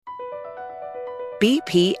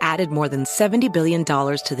BP added more than $70 billion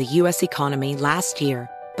to the U.S. economy last year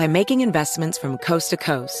by making investments from coast to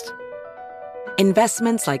coast.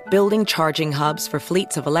 Investments like building charging hubs for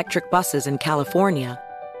fleets of electric buses in California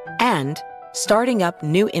and starting up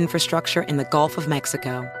new infrastructure in the Gulf of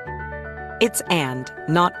Mexico. It's and,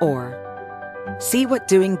 not or. See what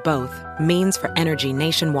doing both means for energy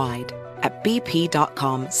nationwide at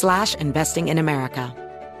bp.com/investing in America.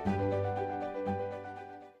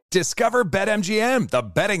 Discover BetMGM, the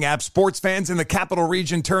betting app sports fans in the capital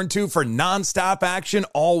region turn to for nonstop action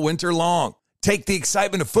all winter long. Take the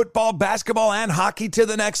excitement of football, basketball, and hockey to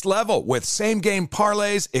the next level with same-game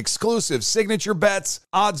parlays, exclusive signature bets,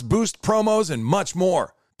 odds boost promos, and much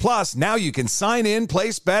more. Plus, now you can sign in,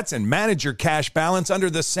 place bets, and manage your cash balance under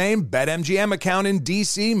the same BetMGM account in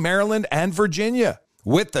D.C., Maryland, and Virginia.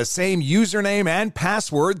 With the same username and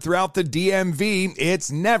password throughout the DMV, it's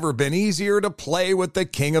never been easier to play with the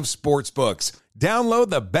king of sportsbooks. Download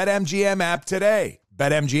the BetMGM app today.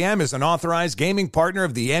 BetMGM is an authorized gaming partner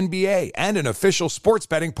of the NBA and an official sports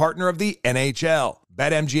betting partner of the NHL.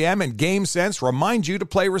 BetMGM and GameSense remind you to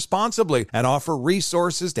play responsibly and offer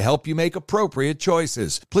resources to help you make appropriate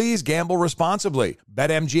choices. Please gamble responsibly.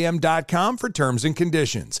 BetMGM.com for terms and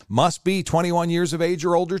conditions. Must be 21 years of age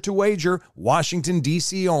or older to wager. Washington,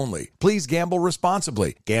 D.C. only. Please gamble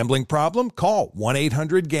responsibly. Gambling problem? Call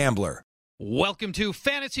 1-800-GAMBLER. Welcome to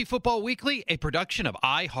Fantasy Football Weekly, a production of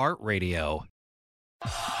iHeartRadio.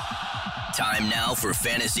 Time now for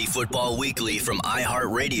Fantasy Football Weekly from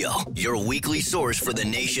iHeartRadio, your weekly source for the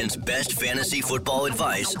nation's best fantasy football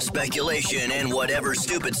advice, speculation, and whatever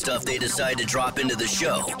stupid stuff they decide to drop into the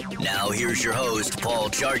show. Now here's your host, Paul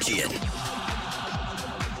Charchian.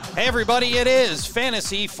 Hey everybody, it is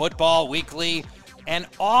Fantasy Football Weekly, an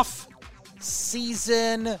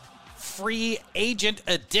off-season free agent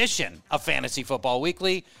edition of Fantasy Football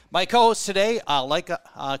Weekly. My co-host today,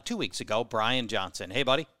 2 weeks ago, Brian Johnson. Hey,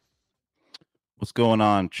 buddy. What's going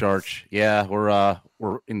on, Charch? Yeah, we're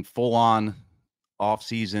in full-on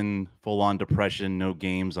off-season, full-on depression, no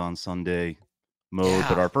games on Sunday mode. Yeah.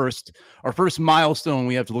 But our first milestone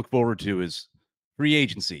we have to look forward to is free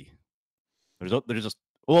agency.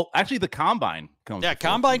 Actually, the combine comes. Yeah,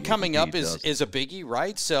 combine coming up is a biggie,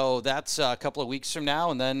 right? So that's a couple of weeks from now,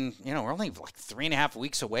 and then we're only like 3.5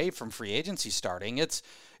 weeks away from free agency starting. It's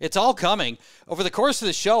all coming. Over the course of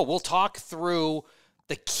the show, we'll talk through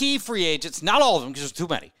the key free agents, not all of them because there's too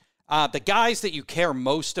many. The guys that you care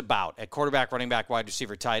most about at quarterback, running back, wide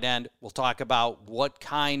receiver, tight end. We'll talk about what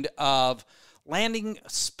kind of landing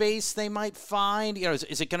space they might find.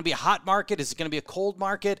 Is it going to be a hot market? Is it going to be a cold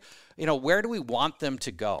market? Where do we want them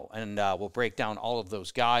to go? And we'll break down all of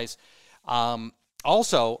those guys.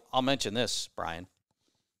 Also, I'll mention this, Brian.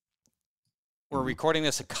 We're recording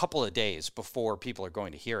this a couple of days before people are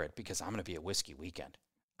going to hear it because I'm going to be at Whiskey Weekend.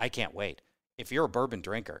 I can't wait. If you're a bourbon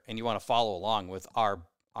drinker and you want to follow along with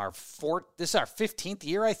this is our 15th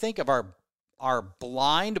year, I think, of our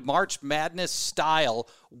blind March Madness style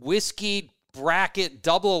whiskey bracket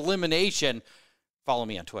double elimination, follow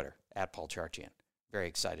me on Twitter at Paul Charchian. Very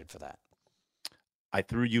excited for that. I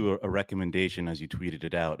threw you a recommendation as you tweeted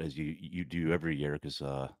it out, as you do every year, because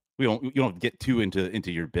you don't get too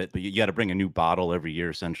into your bit, but you got to bring a new bottle every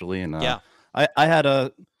year essentially. And I had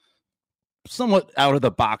a somewhat out of the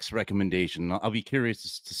box recommendation. I'll be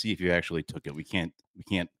curious to see if you actually took it. We can't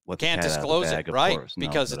disclose it, right?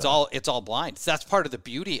 Because it's all blind. That's part of the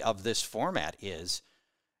beauty of this format is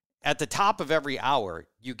at the top of every hour,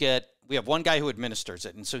 we have one guy who administers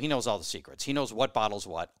it, and so he knows all the secrets. He knows what bottle's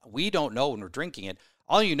what. We don't know when we're drinking it.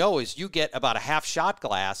 All you know is you get about a half shot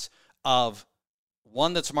glass of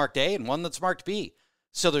one that's marked A and one that's marked B.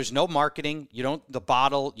 So there's no marketing.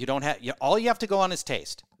 All you have to go on is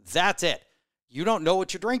taste. That's it. You don't know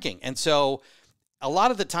what you're drinking. And so a lot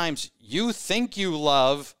of the times you think you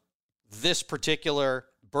love this particular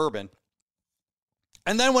bourbon,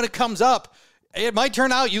 and then when it comes up, it might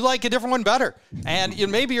turn out you like a different one better. And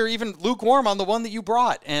maybe you're even lukewarm on the one that you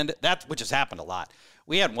brought. And which has happened a lot.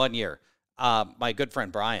 We had one year, my good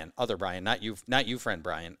friend Brian, other Brian, not you friend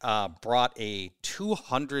Brian, brought a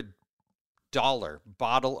 $200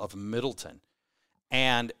 bottle of Middleton.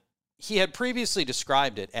 And he had previously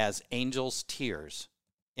described it as Angel's Tears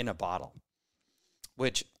in a bottle,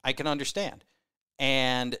 which I can understand.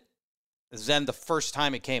 And then the first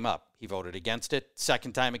time it came up, he voted against it.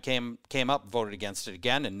 Second time it came up, voted against it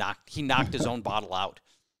again, and he knocked his own bottle out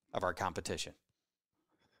of our competition.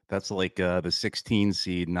 That's like the 16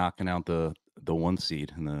 seed knocking out the 1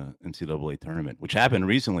 seed in the NCAA tournament, which happened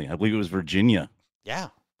recently. I believe it was Virginia. Yeah.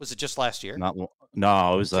 Was it just last year?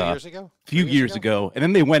 No, it was 2 years ago. A few years ago. And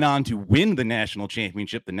then they went on to win the national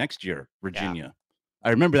championship the next year, Virginia. I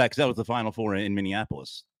remember that because that was the Final Four in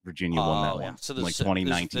Minneapolis. Virginia won that one. So like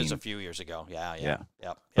 2019. There's a few years ago. Yeah.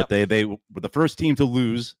 But they were the first team to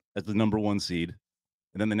lose as the number 1 seed.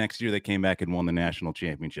 And then the next year they came back and won the national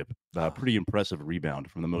championship. Pretty impressive rebound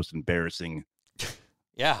from the most embarrassing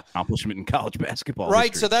accomplishment in college basketball.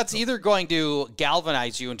 Right. history. So that's either going to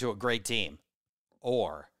galvanize you into a great team,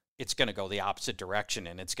 or it's going to go the opposite direction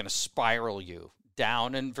and it's going to spiral you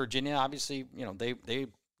down. And Virginia, obviously,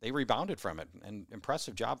 they rebounded from it. And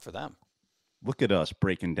impressive job for them. Look at us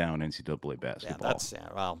breaking down NCAA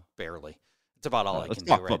basketball. Barely. It's about all I can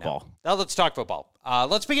do right football. Now let's talk football.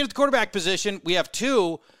 Let's begin at the quarterback position. We have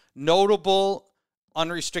 2 notable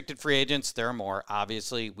unrestricted free agents. There are more,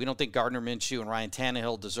 obviously. We don't think Gardner Minshew and Ryan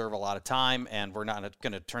Tannehill deserve a lot of time, and we're not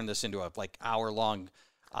going to turn this into a hour-long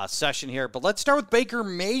session here. But let's start with Baker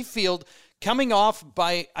Mayfield, coming off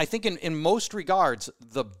by, I think in most regards,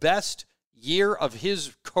 the best year of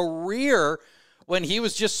his career, when he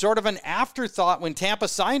was just sort of an afterthought when Tampa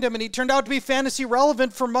signed him, and he turned out to be fantasy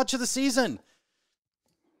relevant for much of the season.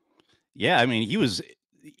 Yeah, I mean,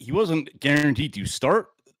 he wasn't guaranteed to start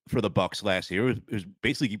for the Bucs last year. It was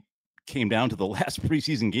basically came down to the last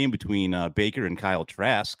preseason game between Baker and Kyle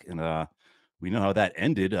Trask, and we know how that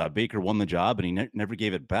ended. Baker won the job, and he never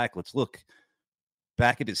gave it back. Let's look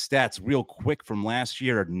back at his stats real quick from last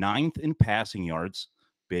year. 9th in passing yards.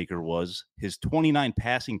 Baker was. His 29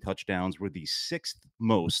 passing touchdowns were the 6th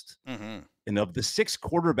most. Mm-hmm. And of the 6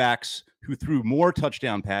 quarterbacks who threw more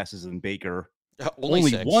touchdown passes than Baker,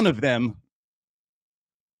 only 1 of them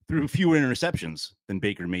threw fewer interceptions than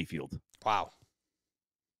Baker Mayfield. Wow.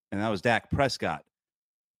 And that was Dak Prescott.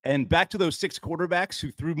 And back to those 6 quarterbacks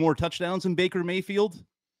who threw more touchdowns than Baker Mayfield,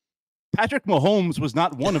 Patrick Mahomes was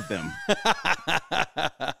not one of them.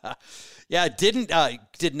 Yeah,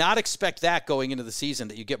 did not expect that going into the season,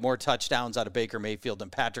 that you get more touchdowns out of Baker Mayfield than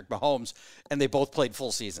Patrick Mahomes, and they both played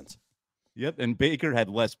full seasons. Yep, and Baker had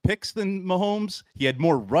less picks than Mahomes. He had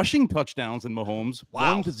more rushing touchdowns than Mahomes,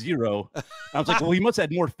 1-0. I was like, well, he must have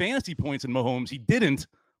had more fantasy points than Mahomes. He didn't.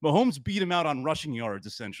 Mahomes beat him out on rushing yards,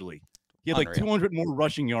 essentially. He had like 200 more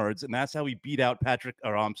rushing yards, and that's how he beat out how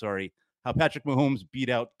Patrick Mahomes beat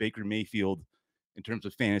out Baker Mayfield in terms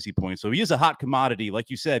of fantasy points. So he is a hot commodity. Like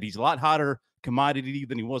you said, he's a lot hotter commodity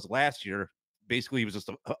than he was last year. Basically, he was just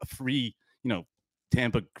a free,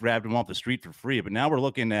 Tampa grabbed him off the street for free. But now we're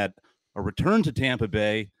looking at a return to Tampa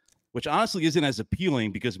Bay, which honestly isn't as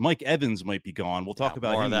appealing because Mike Evans might be gone. We'll talk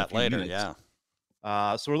about more him of that later. Minutes.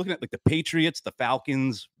 Yeah. So we're looking at like the Patriots, the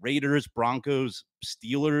Falcons, Raiders, Broncos,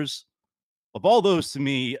 Steelers. Of all those, to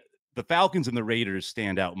me, the Falcons and the Raiders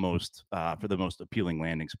stand out most for the most appealing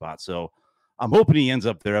landing spot. So I'm hoping he ends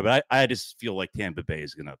up there, but I just feel like Tampa Bay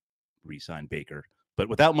is going to re-sign Baker. But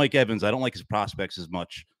without Mike Evans, I don't like his prospects as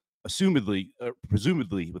much,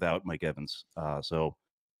 presumably without Mike Evans. So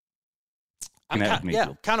I'm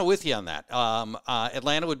kind of with you on that.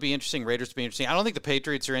 Atlanta would be interesting. Raiders would be interesting. I don't think the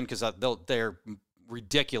Patriots are in because they're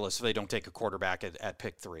ridiculous if they don't take a quarterback at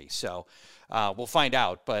pick 3. So we'll find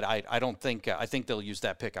out. But I don't think I think they'll use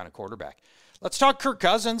that pick on a quarterback. Let's talk Kirk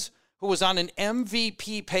Cousins, who was on an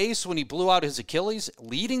MVP pace when he blew out his Achilles,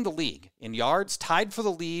 leading the league in yards, tied for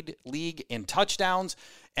the league in touchdowns.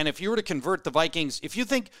 And if you were to convert the Vikings, if you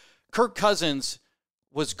think Kirk Cousins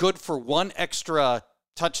was good for 1 extra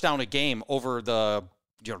touchdown a game over the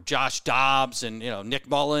Josh Dobbs and Nick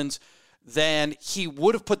Mullins, then he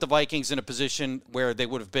would have put the Vikings in a position where they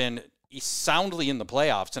would have been soundly in the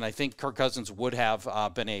playoffs. And I think Kirk Cousins would have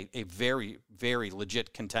been a very, very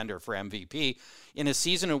legit contender for MVP in a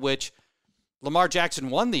season in which Lamar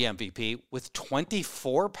Jackson won the MVP with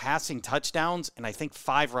 24 passing touchdowns and I think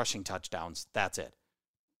 5 rushing touchdowns. That's it.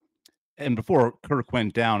 And before Kirk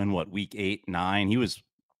went down in week 8, 9, he was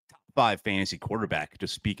top 5 fantasy quarterback,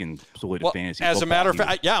 just speaking solely to fantasy as football. A matter of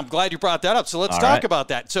fact, I'm glad you brought that up. So let's talk about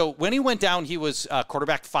that. So when he went down, he was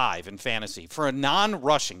quarterback 5 in fantasy for a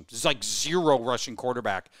non-rushing, it's like 0 rushing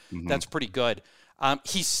quarterback. Mm-hmm. That's pretty good.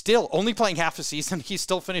 He's still only playing half a season. He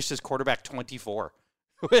still finished as quarterback 24,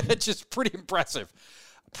 which is pretty impressive.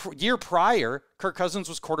 Year prior, Kirk Cousins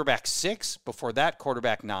was quarterback 6. Before that,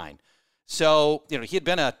 quarterback 9. So, he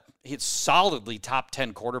had solidly top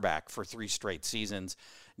 10 quarterback for 3 straight seasons.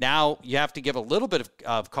 Now you have to give a little bit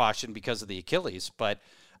of caution because of the Achilles, but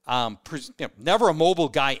never a mobile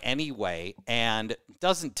guy anyway. And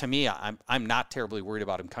doesn't, to me, I'm not terribly worried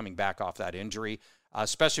about him coming back off that injury,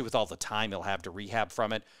 especially with all the time he'll have to rehab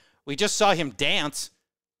from it. We just saw him dance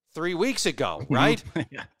 3 weeks ago, right?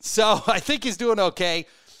 Yeah. So I think he's doing okay.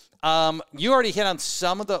 You already hit on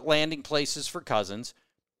some of the landing places for Cousins.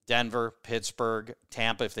 Denver, Pittsburgh,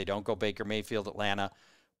 Tampa, if they don't go Baker Mayfield, Atlanta.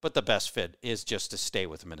 but the best fit is just to stay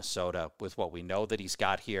with Minnesota with what we know that he's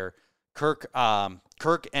got here. Kirk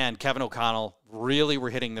and Kevin O'Connell really were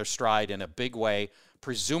hitting their stride in a big way.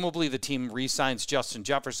 Presumably the team re-signs Justin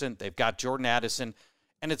Jefferson. They've got Jordan Addison,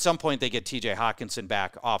 and at some point they get TJ Hawkinson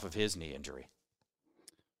back off of his knee injury.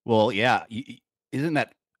 Well, yeah. Isn't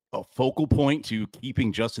that a focal point to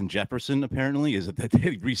keeping Justin Jefferson, apparently, is that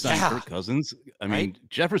they re-signed Kirk Cousins? I mean,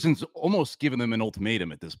 Jefferson's almost given them an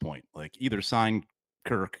ultimatum at this point. Like, either sign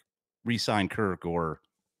Kirk, re-sign Kirk, or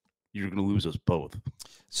you're going to lose us both.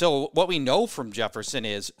 So what we know from Jefferson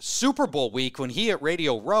is Super Bowl week, when he at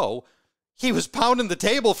Radio Row, he was pounding the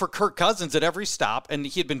table for Kirk Cousins at every stop, and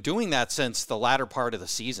he had been doing that since the latter part of the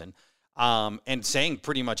season, and saying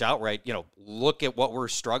pretty much outright, look at what we're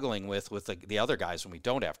struggling with the other guys when we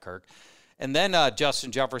don't have Kirk. And then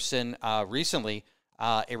Justin Jefferson recently,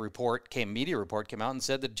 a media report came out and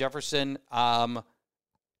said that Jefferson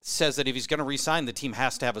says that if he's going to re-sign, the team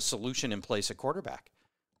has to have a solution in place at quarterback.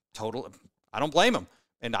 I don't blame him.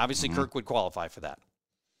 And obviously Kirk would qualify for that.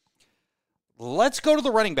 Let's go to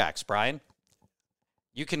the running backs, Brian.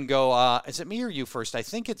 You can go, is it me or you first? I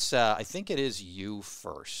think it is you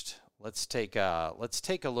first. Let's take a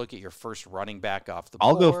look at your first running back off the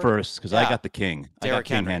board. I'll go first because I got the king. Derrick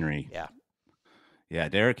Henry. Yeah,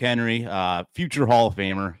 Derrick Henry, future Hall of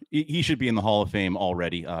Famer. He should be in the Hall of Fame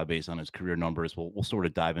already based on his career numbers. We'll sort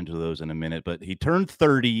of dive into those in a minute. But he turned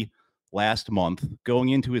 30 last month, going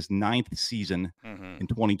into his 9th season in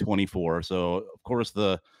 2024. So, of course,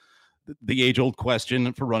 the age-old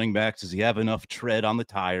question for running backs, does he have enough tread on the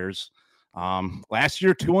tires? Last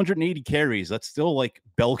year, 280 carries. That's still like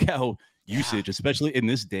bell cow usage, especially in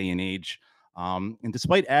this day and age. And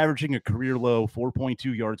despite averaging a career low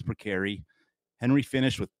 4.2 yards per carry, Henry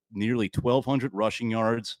finished with nearly 1,200 rushing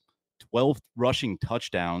yards, 12 rushing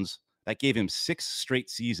touchdowns. That gave him 6 straight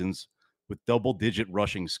seasons with double-digit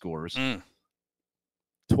rushing scores.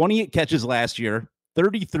 28 catches last year,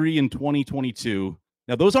 33 in 2022.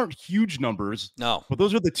 Now, those aren't huge numbers. No. But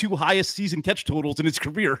those are the 2 highest season catch totals in his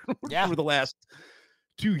career for the last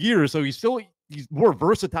 2 years. So he's more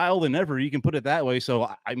versatile than ever. You can put it that way. So,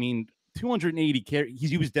 I mean, 280 carries.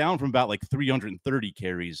 He was down from about like 330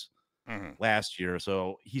 carries last year.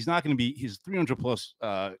 So he's not going to be, his 300-plus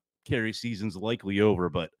carry season's likely over.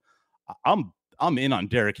 But I'm in on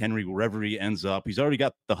Derrick Henry wherever he ends up. He's already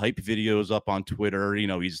got the hype videos up on Twitter.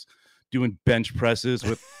 He's doing bench presses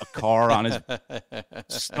with a car on his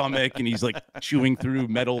stomach, and he's like chewing through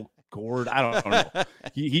metal cord. I don't know.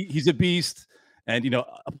 He's a beast. And,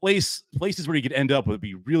 places where he could end up would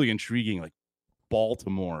be really intriguing, like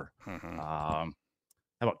Baltimore. How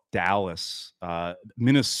about Dallas?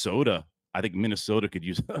 Minnesota. I think Minnesota could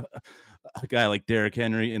use a guy like Derrick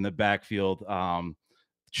Henry in the backfield.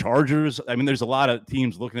 Chargers. I mean, there's a lot of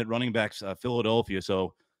teams looking at running backs. Philadelphia.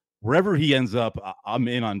 So wherever he ends up, I'm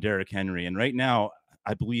in on Derrick Henry. And right now,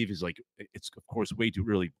 I believe it's of course way too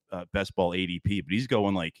early best ball ADP, but he's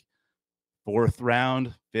going like 4th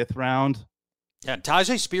round, 5th round. Yeah,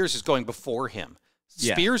 Tyjae Spears is going before him.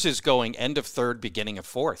 Spears is going end of 3rd, beginning of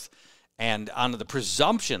 4th. And on the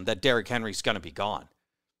presumption that Derrick Henry's going to be gone.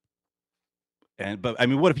 But I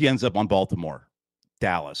mean, what if he ends up on Baltimore,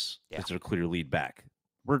 Dallas? Is their clear lead back?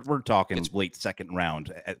 We're talking late 2nd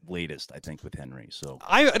round at latest, I think, with Henry. So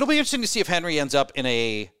it'll be interesting to see if Henry ends up in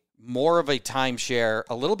a more of a timeshare,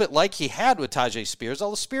 a little bit like he had with Tyjae Spears.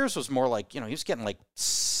 Although Spears was more like, he was getting like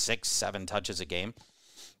 6-7 touches a game.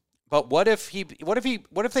 But what if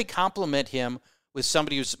they complement him with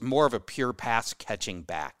somebody who's more of a pure pass catching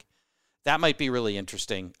back? That might be really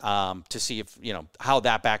interesting to see if how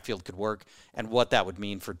that backfield could work and what that would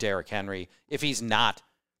mean for Derrick Henry if he's not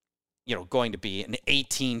going to be an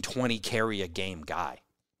 18-20 carry a game guy.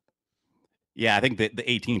 Yeah, I think that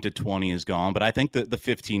the 18 to 20 is gone, but I think the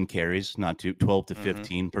 15 carries, not 12 to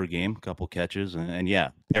 15 per game, couple catches, and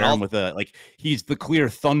pair him with he's the clear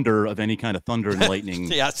thunder of any kind of thunder and lightning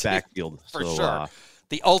backfield. For sure.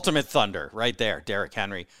 The ultimate thunder right there, Derrick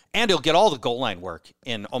Henry. And he'll get all the goal line work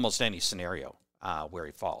in almost any scenario where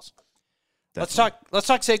he falls. Definitely. Let's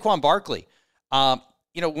talk Saquon Barkley.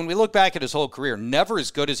 When we look back at his whole career, never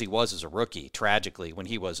as good as he was as a rookie, tragically, when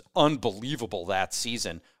he was unbelievable that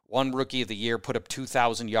season. Won Rookie of the Year, put up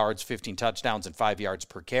 2,000 yards, 15 touchdowns, and 5 yards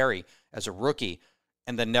per carry as a rookie,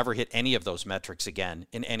 and then never hit any of those metrics again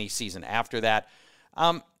in any season after that.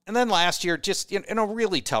 And then last year, just in a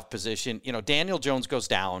really tough position, Daniel Jones goes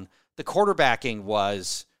down. The quarterbacking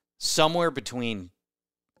was somewhere between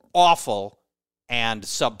awful and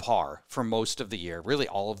subpar for most of the year, really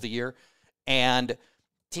all of the year. And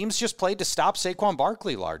teams just played to stop Saquon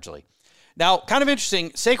Barkley largely. Now, kind of interesting,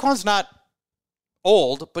 Saquon's not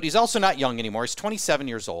old, but he's also not young anymore. He's 27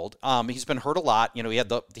 years old. He's been hurt a lot. You know, he had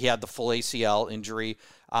the full ACL injury,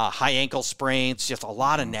 high ankle sprains, just a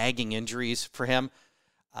lot of nagging injuries for him.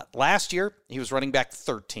 Last year, he was running back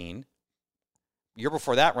 13. Year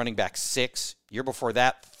before that, running back 6. Year before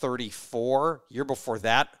that, 34. Year before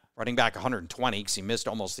that, running back 120 because he missed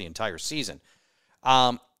almost the entire season.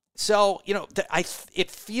 So, you know,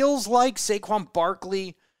 it feels like Saquon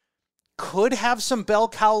Barkley could have some bell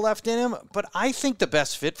cow left in him, but I think the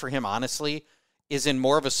best fit for him, honestly, is in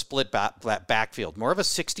more of a split backfield, more of a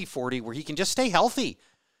 60-40 where he can just stay healthy.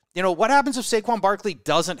 You know, what happens if Saquon Barkley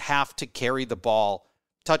doesn't have to carry the ball,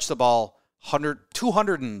 touch the ball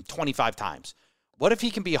 225 times? What if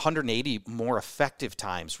he can be 180 more effective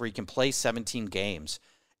times where he can play 17 games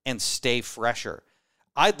and stay fresher?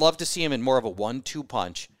 I'd love to see him in more of a 1-2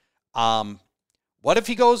 punch. What if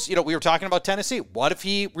he goes, you know, we were talking about Tennessee. What if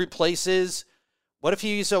he he's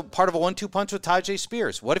a part of a 1-2 punch with Tyjae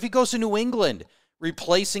Spears? What if he goes to New England,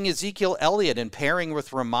 replacing Ezekiel Elliott and pairing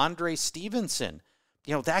with Ramondre Stevenson?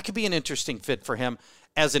 You know, that could be an interesting fit for him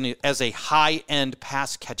as a high-end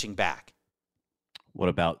pass-catching back. What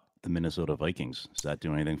about the Minnesota Vikings? Does that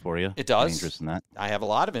do anything for you? It does. Any interest in that? I have a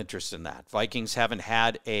lot of interest in that. Vikings haven't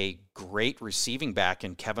had a great receiving back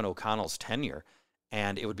in Kevin O'Connell's tenure,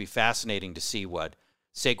 and it would be fascinating to see what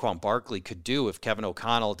Saquon Barkley could do if Kevin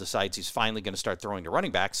O'Connell decides he's finally going to start throwing to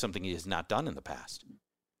running backs, something he has not done in the past.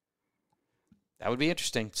 That would be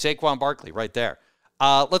interesting. Saquon Barkley right there.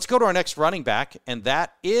 Let's go to our next running back, and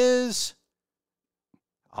that is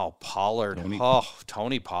Pollard.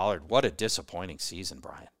 Tony Pollard. What a disappointing season,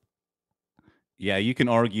 Brian. Yeah, you can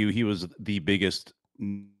argue he was the biggest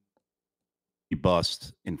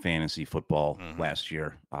bust in fantasy football last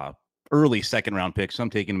year. Early second-round pick. Some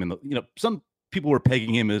taking him some people were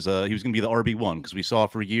pegging him as he was going to be the RB1 because we saw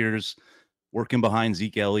for years working behind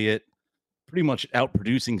Zeke Elliott, pretty much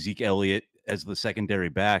outproducing Zeke Elliott as the secondary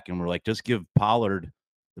back. And we're like, just give Pollard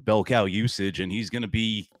the bell cow usage and he's going to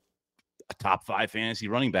be a top 5 fantasy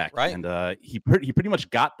running back. Right. And he pretty much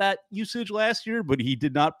got that usage last year, but he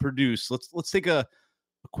did not produce. Let's take a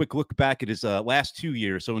quick look back at his last 2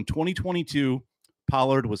 years. So in 2022,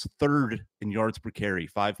 Pollard was 3rd in yards per carry,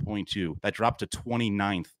 5.2. That dropped to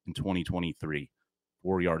 29th in 2023,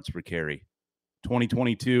 4 yards per carry.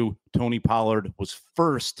 2022, Tony Pollard was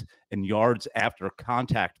 1st in yards after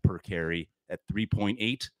contact per carry at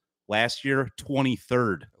 3.8. Last year,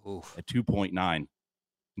 23rd at 2.9. In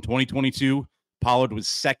 2022, Pollard was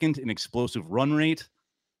 2nd in explosive run rate,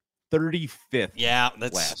 35th. Yeah,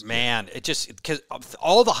 that's, man, it just, because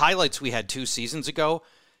all the highlights we had 2 seasons ago,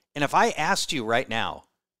 and if I asked you right now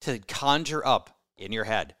to conjure up in your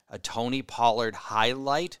head a Tony Pollard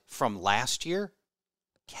highlight from last year,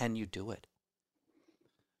 can you do it?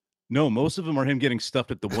 No, most of them are him getting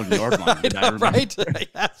stuffed at the 1 yard line. Right?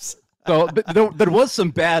 Yes. So there was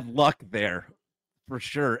some bad luck there for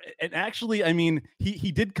sure. And actually, I mean,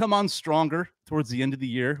 he did come on stronger towards the end of the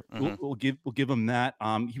year. We'll give him that.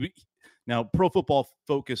 Now, Pro Football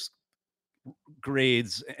Focus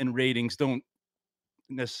grades and ratings don't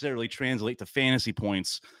necessarily translate to fantasy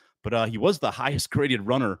points, but he was the highest graded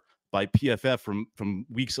runner by PFF from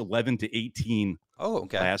weeks 11 to 18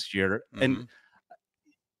 last year. And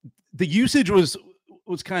the usage was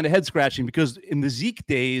kind of head scratching because in the Zeke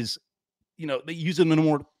days, you know, they use him in a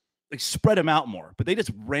more, they spread him out more, but they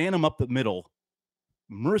just ran him up the middle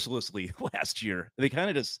mercilessly last year. They kind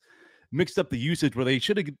of just mixed up the usage where they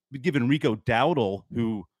should have given Rico Dowdle,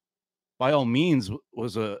 who by all means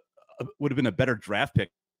was would have been a better draft pick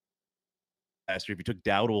last year if you took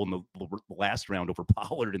Dowdle in the last round over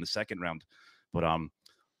Pollard in the second round. But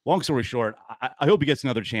long story short, I hope he gets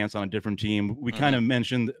another chance on a different team. We kind of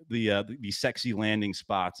mentioned the sexy landing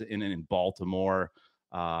spots in Baltimore,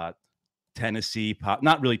 Tennessee,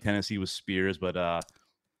 not really Tennessee with Spears, but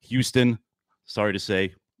Houston. Sorry to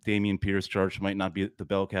say, Dameon Pierce charge might not be the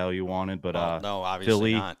bell cow you wanted, but no, obviously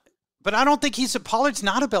Philly. Not. But I don't think Pollard's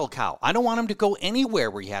not a bell cow. I don't want him to go anywhere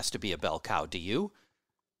where he has to be a bell cow. Do you?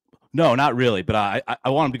 No, not really. But I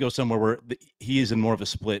want him to go somewhere where he is in more of a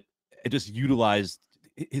split. It just utilized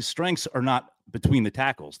his strengths are not between the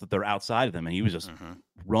tackles, that they're outside of them. And he was just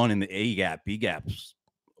running the A gap, B gaps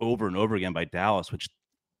over and over again by Dallas, which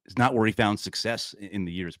is not where he found success in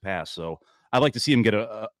the years past. So I'd like to see him get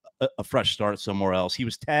a fresh start somewhere else. He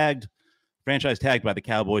was franchise tagged by the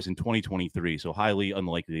Cowboys in 2023, so highly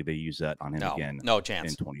unlikely they use that on him again. No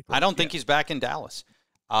chance. In 2023. I don't think he's back in Dallas.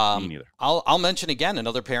 Me neither. I'll mention again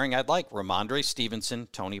another pairing I'd like: Ramondre Stevenson,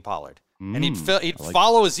 Tony Pollard, and he'd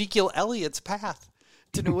follow Ezekiel Elliott's path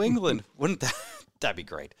to New England. Wouldn't that'd be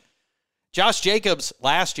great? Josh Jacobs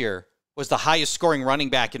last year was the highest scoring running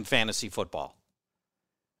back in fantasy football.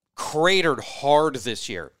 cratered hard this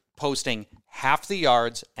year, posting half the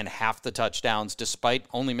yards and half the touchdowns despite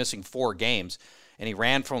only missing 4 games. And he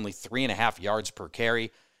ran for only 3.5 yards per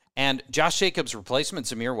carry. And Josh Jacobs' replacement,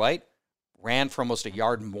 Zamir White, ran for almost a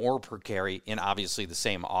yard more per carry in obviously the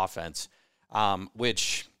same offense,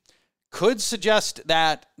 which could suggest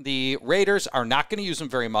that the Raiders are not going to use him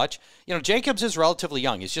very much. You know, Jacobs is relatively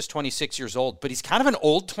young. He's just 26 years old, but he's kind of an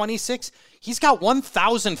old 26. He's got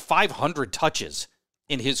 1,500 touches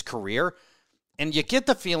in his career. And you get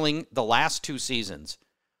the feeling the last 2 seasons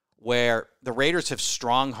where the Raiders have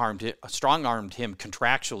strong-armed him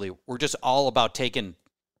contractually. We're just all about taking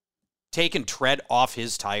tread off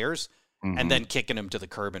his tires and then kicking him to the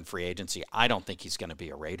curb in free agency. I don't think he's going to be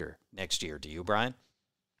a Raider next year. Do you, Brian?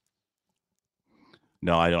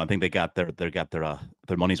 No, I don't. I think they got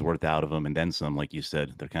their money's worth out of him, and then some. Like you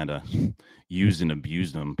said, they're kind of used and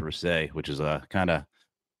abused them per se, which is a kind of,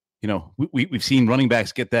 you know, we've seen running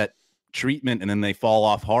backs get that treatment and then they fall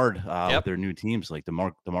off hard with their new teams. Like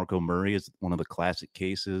DeMarco Murray is one of the classic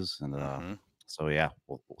cases, and so yeah,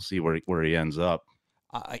 we'll see where he ends up.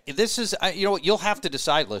 This is you know what, you'll have to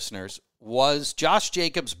decide, listeners. Was Josh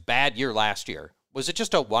Jacobs' bad year last year? Was it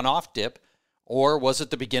just a one-off dip? Or was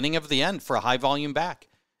it the beginning of the end for a high volume back?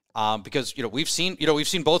 Because we've seen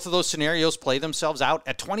both of those scenarios play themselves out.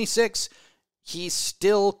 At 26, he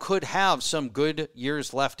still could have some good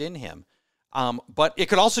years left in him. But it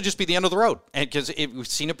could also just be the end of the road, and because we've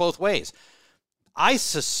seen it both ways. I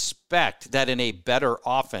suspect that in a better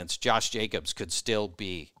offense, Josh Jacobs could still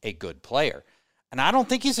be a good player. And I don't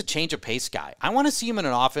think he's a change of pace guy. I want to see him in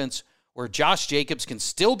an offense where Josh Jacobs can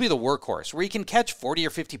still be the workhorse, where he can catch 40 or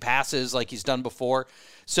 50 passes like he's done before.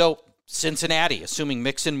 So Cincinnati, assuming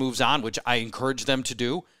Mixon moves on, which I encourage them to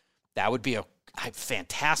do, that would be a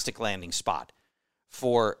fantastic landing spot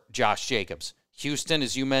for Josh Jacobs. Houston,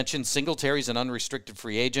 as you mentioned, Singletary's an unrestricted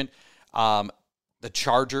free agent. The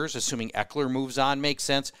Chargers, assuming Eckler moves on, makes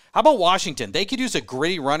sense. How about Washington? They could use a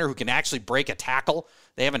gritty runner who can actually break a tackle.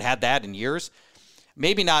 They haven't had that in years.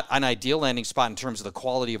 Maybe not an ideal landing spot in terms of the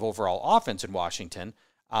quality of overall offense in Washington,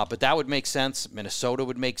 but that would make sense. Minnesota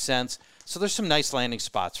would make sense. So there's some nice landing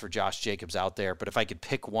spots for Josh Jacobs out there, but if I could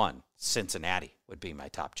pick one, Cincinnati would be my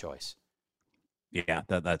top choice. Yeah,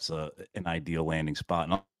 that's an ideal landing spot.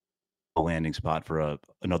 Not a landing spot for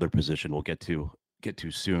another position we'll get to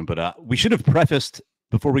soon. But we should have prefaced,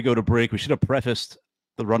 before we go to break, the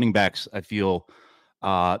running backs. I feel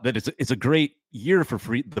that it's a great year for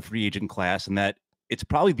the free agent class, and that it's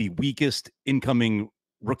probably the weakest incoming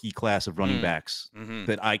rookie class of running backs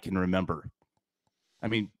that I can remember. I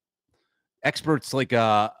mean, experts like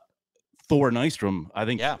Thor Nystrom, I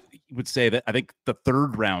think, would say that I think the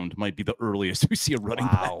 3rd round might be the earliest we see a running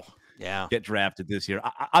back get drafted this year.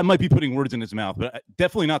 I might be putting words in his mouth, but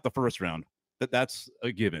definitely not the 1st round. That's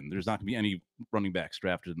a given. There's not going to be any running backs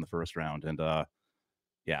drafted in the 1st round. And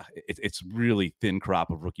it's really thin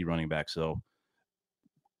crop of rookie running backs. So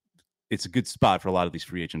it's a good spot for a lot of these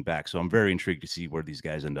free agent backs. So I'm very intrigued to see where these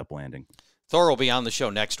guys end up landing. Thor will be on the show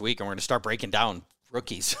next week, and we're going to start breaking down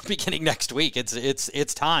rookies beginning next week.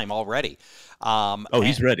 It's time already.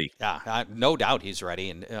 He's ready. Yeah, no doubt he's ready.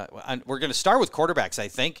 And we're going to start with quarterbacks, I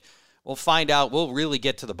think. We'll find out. We'll really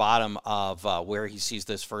get to the bottom of where he sees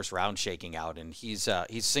this 1st round shaking out. And he's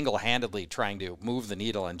single-handedly trying to move the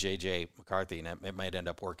needle on J.J. McCarthy, and it might end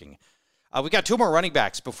up working. We got 2 more running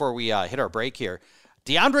backs before we hit our break here.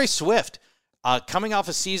 DeAndre Swift, coming off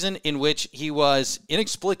a season in which he was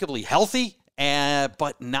inexplicably healthy,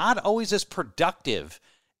 but not always as productive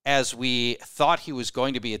as we thought he was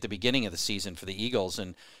going to be at the beginning of the season for the Eagles.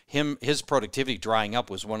 And his productivity drying up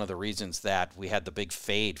was one of the reasons that we had the big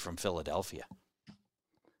fade from Philadelphia.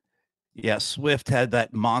 Yeah, Swift had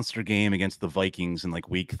that monster game against the Vikings in like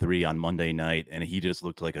week 3 on Monday night, and he just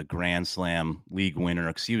looked like a Grand Slam league winner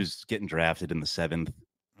because he was getting drafted in the 7th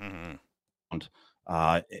round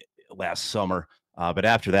last summer. But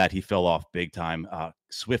after that, he fell off big time.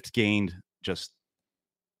 Swift gained just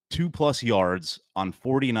 2+ yards on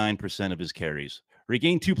 49% of his carries. Or he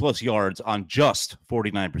gained 2+ yards on just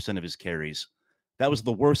 49% of his carries. That was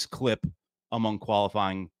the worst clip among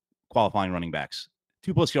qualifying running backs.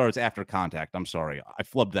 2+ yards after contact. I'm sorry. I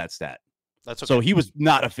flubbed that stat. That's okay. So he was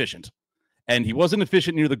not efficient. And he wasn't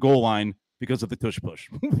efficient near the goal line because of the tush push.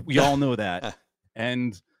 We all know that.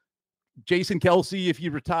 And Jason Kelce, if he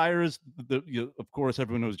retires, of course,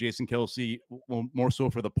 everyone knows Jason Kelce, well, more so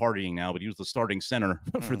for the partying now, but he was the starting center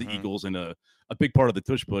for the Eagles and a big part of the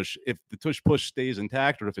tush push. If the tush push stays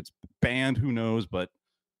intact or if it's banned, who knows? But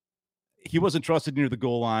he wasn't trusted near the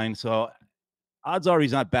goal line. So odds are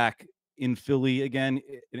he's not back in Philly again.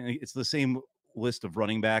 It's the same list of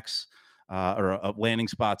running backs. landing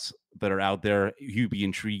spots that are out there. He'd be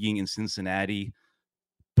intriguing in Cincinnati.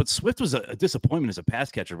 But Swift was a disappointment as a pass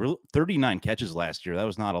catcher. 39 catches last year. That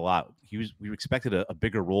was not a lot. We expected a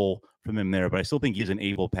bigger role from him there, but I still think he's an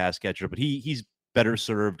able pass catcher. But he's better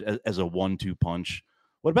served as a 1-2 punch.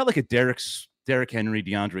 What about like a Derrick Henry,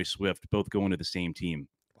 DeAndre Swift, both going to the same team?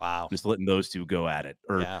 Wow. Just letting those two go at it.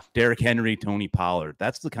 Or Derrick Henry, Tony Pollard.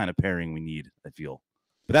 That's the kind of pairing we need, I feel.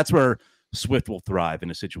 But that's where Swift will thrive in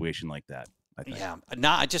a situation like that. Yeah,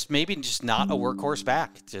 not just not a workhorse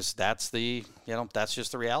back. Just that's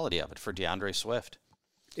just the reality of it for DeAndre Swift.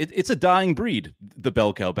 It's a dying breed, the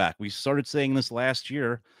bell cow back. We started saying this last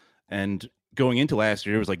year, and going into last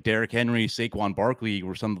year, it was like Derrick Henry, Saquon Barkley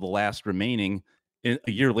were some of the last remaining. A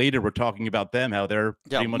year later, we're talking about them, how they're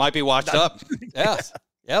might be washed up. Yes,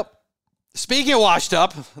 yep. Speaking of washed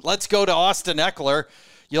up, let's go to Austin Ekeler.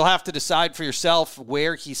 You'll have to decide for yourself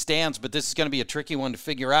where he stands, but this is going to be a tricky one to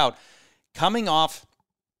figure out. Coming off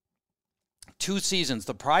 2 seasons,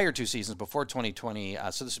 the prior 2 seasons before 2020,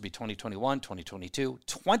 so this would be 2021, 2022,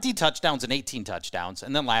 20 touchdowns and 18 touchdowns.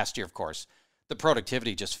 And then last year, of course, the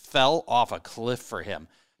productivity just fell off a cliff for him.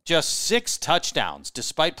 Just 6 touchdowns,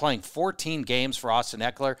 despite playing 14 games for Austin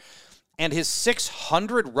Ekeler. And his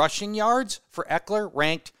 600 rushing yards for Ekeler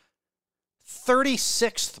ranked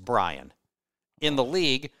 36th, Brian, in the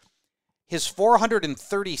league. His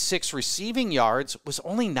 436 receiving yards was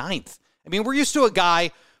only 9th. I mean, we're used to a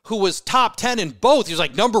guy who was top 10 in both. He was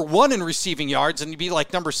like number 1 in receiving yards, and he'd be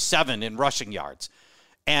like number 7 in rushing yards.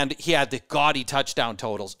 And he had the gaudy touchdown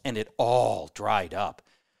totals, and it all dried up.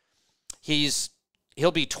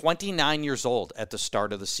 He'll be 29 years old at the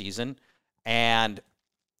start of the season. And,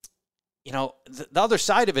 you know, the other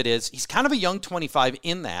side of it is he's kind of a young 25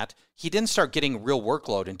 in that he didn't start getting real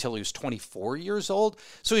workload until he was 24 years old.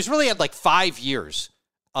 So he's really had like 5 years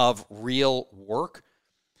of real work.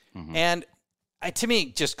 Mm-hmm. And to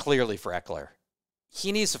me, just clearly for Ekeler,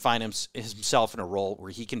 he needs to find himself in a role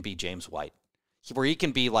where he can be James White, where he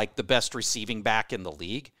can be like the best receiving back in the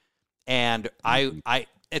league. And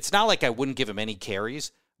it's not like I wouldn't give him any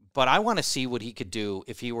carries, but I want to see what he could do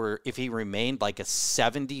if he remained like a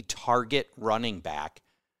 70 target running back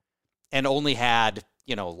and only had,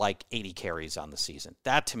 like 80 carries on the season.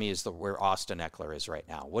 That to me is where Austin Ekeler is right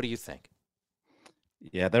now. What do you think?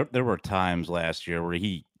 Yeah, there were times last year where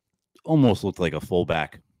he almost looked like a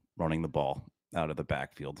fullback running the ball out of the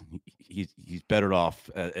backfield. He's better off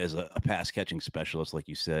as a pass catching specialist, like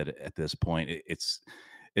you said. At this point,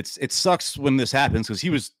 it sucks when this happens because he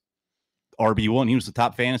was RB1. He was the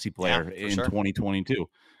top fantasy player in 2022,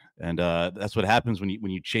 and that's what happens when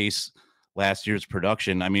you chase last year's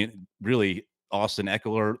production. I mean, really, Austin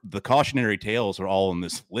Ekeler. The cautionary tales are all in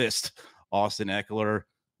this list. Austin Ekeler,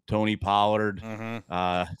 Tony Pollard,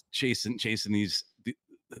 chasing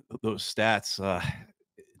those stats.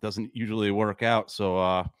 It doesn't usually work out.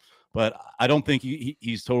 So, but I don't think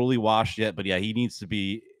he's totally washed yet. But yeah, he needs to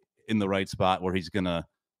be in the right spot where he's gonna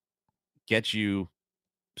get you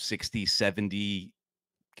 60, 70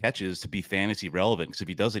 catches to be fantasy relevant. Because if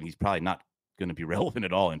he doesn't, he's probably not going to be relevant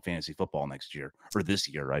at all in fantasy football next year, or this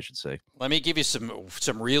year, I should say. Let me give you some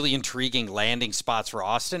really intriguing landing spots for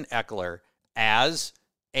Austin Ekeler as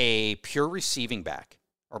a pure receiving back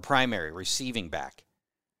or primary receiving back.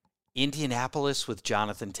 Indianapolis with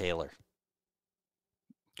Jonathan Taylor.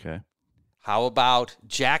 Okay. How about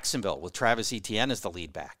Jacksonville with Travis Etienne as the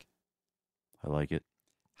lead back? I like it.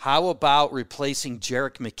 How about replacing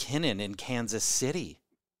Jerick McKinnon in Kansas City?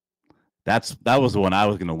 That was the one I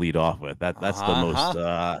was going to lead off with. That's the most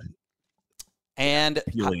and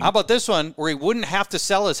appealing. How about this one where he wouldn't have to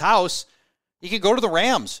sell his house? He could go to the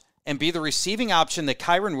Rams and be the receiving option that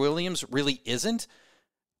Kyren Williams really isn't.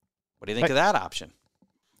 What do you think of that option?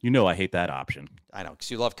 I hate that option. I know, because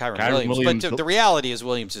you love Kyren Williams. But the reality is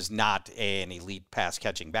Williams is not an elite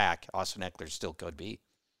pass-catching back. Austin Ekeler still could be.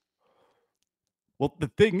 Well,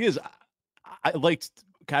 the thing is, I liked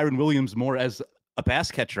Kyren Williams more as a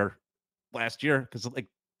pass catcher last year because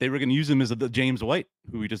they were going to use him as the James White,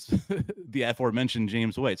 who we just the aforementioned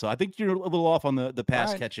James White. So I think you're a little off on the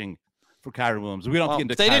pass catching for Kyren Williams. We don't get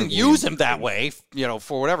into. They didn't use him that way,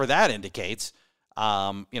 for whatever that indicates.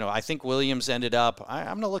 I think Williams ended up. I'm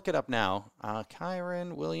going to look it up now.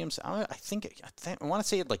 Kyren Williams. I want to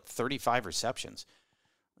say he had like 35 receptions.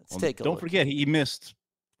 Let's take a look. Don't forget he missed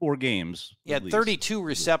 4 games. He had 32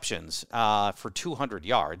 receptions for 200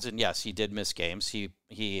 yards, and yes, he did miss games.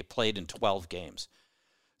 He played in 12 games.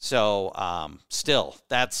 So still,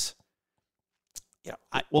 that's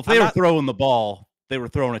if they were throwing the ball, they were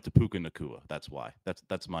throwing it to Puka Nacua. That's why.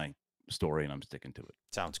 That's my story, and I'm sticking to it.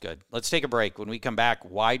 Sounds good. Let's take a break. When we come back,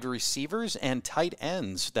 wide receivers and tight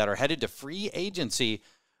ends that are headed to free agency.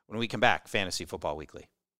 When we come back, Fantasy Football Weekly.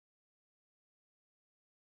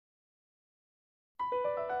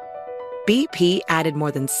 BP added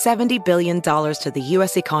more than $70 billion to the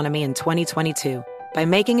U.S. economy in 2022 by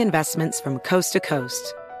making investments from coast to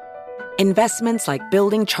coast. Investments like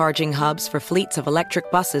building charging hubs for fleets of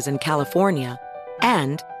electric buses in California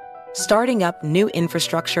and starting up new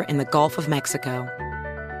infrastructure in the Gulf of Mexico.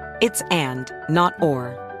 It's and, not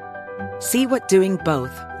or. See what doing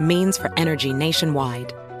both means for energy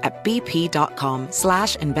nationwide at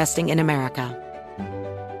bp.com/investing in America.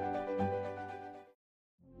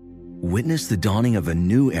 Witness the dawning of a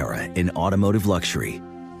new era in automotive luxury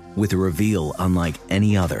with a reveal unlike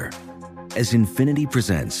any other as Infiniti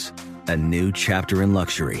presents a new chapter in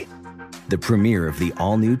luxury, the premiere of the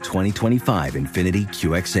all-new 2025 Infiniti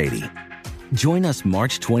QX80. Join us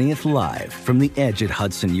March 20th live from the Edge at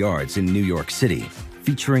Hudson Yards in New York City,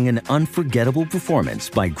 featuring an unforgettable performance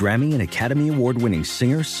by Grammy and Academy Award-winning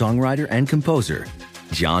singer, songwriter, and composer,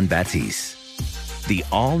 Jon Batiste. The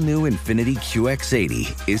all-new Infiniti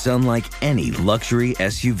QX80 is unlike any luxury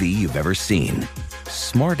SUV you've ever seen.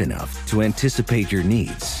 Smart enough to anticipate your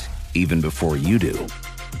needs, even before you do.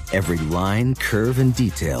 Every line, curve, and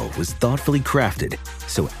detail was thoughtfully crafted,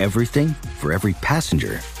 so everything for every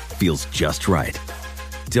passenger feels just right.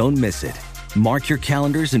 Don't miss it. Mark your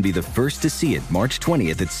calendars and be the first to see it March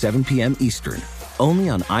 20th at 7 p.m. Eastern, only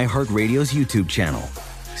on iHeartRadio's YouTube channel.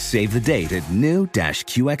 Save the date at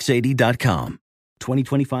new-QX80.com.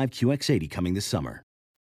 2025 QX80 coming this summer.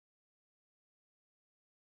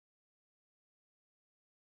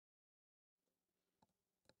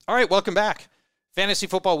 All right, welcome back. Fantasy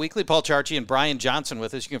Football Weekly, Paul Charchian and Brian Johnson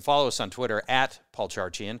with us. You can follow us on Twitter at Paul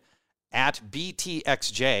Charchian, at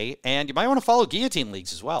BTXJ, and you might want to follow Guillotine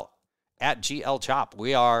Leagues as well, at GL Chop.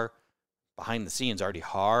 We are behind the scenes already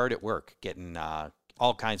hard at work getting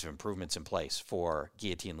all kinds of improvements in place for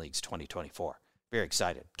Guillotine Leagues 2024. Very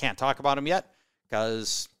excited. Can't talk about them yet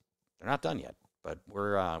because they're not done yet, but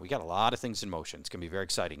we got a lot of things in motion. It's going to be a very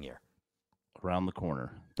exciting year. Around the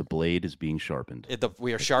corner, the blade is being sharpened.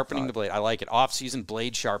 We are sharpening the blade. I like it. Off-season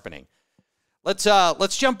blade sharpening. Let's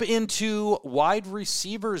jump into wide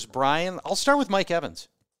receivers, Brian. I'll start with Mike Evans.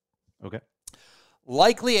 Okay.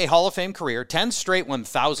 Likely a Hall of Fame career. 10 straight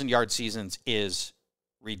 1,000-yard seasons is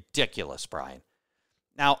ridiculous, Brian.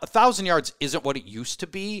 Now, 1,000 yards isn't what it used to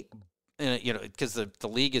be, because the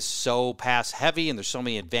league is so pass-heavy and there's so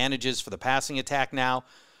many advantages for the passing attack now.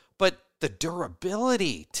 But the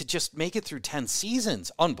durability to just make it through 10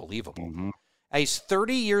 seasons, unbelievable. Mm-hmm. He's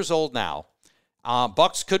 30 years old now.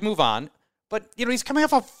 Bucs could move on, but he's coming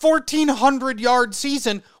off a 1,400-yard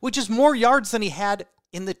season, which is more yards than he had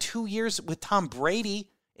in the 2 years with Tom Brady,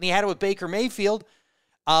 and he had it with Baker Mayfield.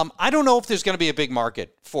 I don't know if there's going to be a big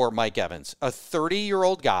market for Mike Evans, a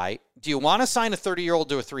 30-year-old guy. Do you want to sign a 30-year-old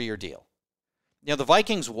to a 3-year deal? The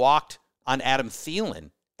Vikings walked on Adam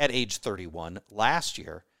Thielen at age 31 last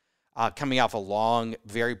year. Coming off a long,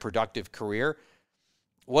 very productive career.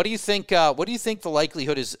 What do you think? What do you think the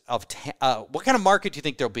likelihood is of? What kind of market do you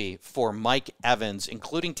think there'll be for Mike Evans,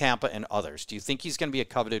 including Tampa and others? Do you think he's going to be a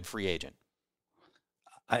coveted free agent?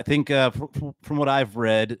 I think from what I've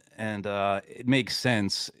read, and it makes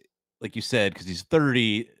sense, like you said, because he's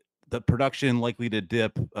 30. The production likely to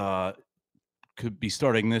dip could be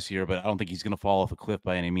starting this year, but I don't think he's going to fall off a cliff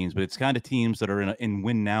by any means. But it's kind of teams that are in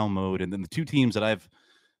win now mode, and then the two teams that I've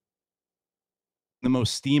the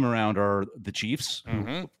most steam around are the Chiefs.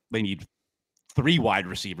 Mm-hmm. They need 3 wide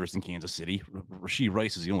receivers in Kansas City. Rashee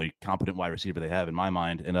Rice is the only competent wide receiver they have in my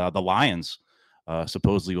mind. And the Lions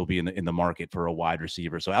supposedly will be in the market for a wide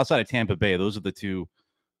receiver. So outside of Tampa Bay, those are the 2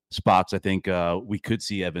 spots I think we could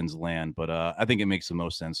see Evans land. But I think it makes the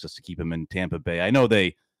most sense just to keep him in Tampa Bay. I know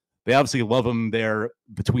they obviously love him there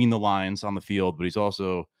between the lines on the field, but he's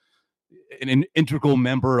also an integral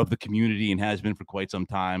member of the community and has been for quite some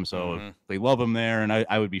time. So they love him there. And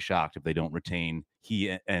I would be shocked if they don't retain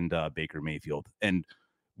he and Baker Mayfield. And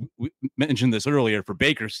we mentioned this earlier, for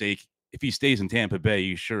Baker's sake, if he stays in Tampa Bay,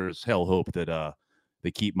 you sure as hell hope that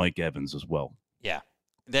they keep Mike Evans as well. Yeah.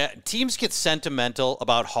 The teams get sentimental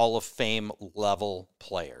about Hall of Fame level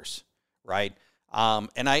players, right?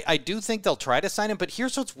 And I do think they'll try to sign him, but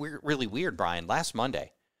here's what's really weird, Brian. Last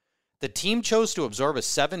Monday, the team chose to absorb a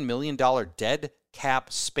 $7 million dead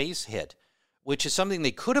cap space hit, which is something they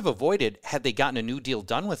could have avoided had they gotten a new deal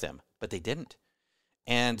done with him, but they didn't.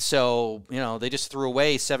 And so, they just threw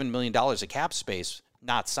away $7 million of cap space,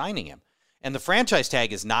 not signing him. And the franchise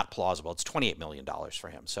tag is not plausible. It's $28 million for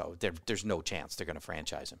him. So there's no chance they're going to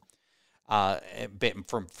franchise him.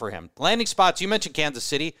 for him. Landing spots, you mentioned Kansas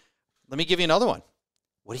City. Let me give you another one.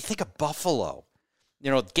 What do you think of Buffalo?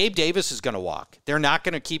 Gabe Davis is going to walk. They're not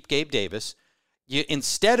going to keep Gabe Davis.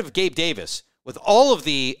 Instead of Gabe Davis, with all of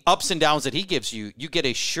the ups and downs that he gives you, you get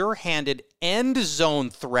a sure-handed end zone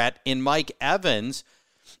threat in Mike Evans.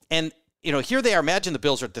 And, here they are. Imagine the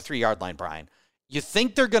Bills are at the 3-yard line, Brian. You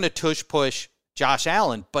think they're going to tush-push Josh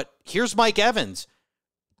Allen, but here's Mike Evans.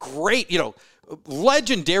 Great,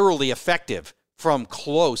 legendarily effective from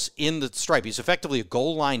close in the stripe. He's effectively a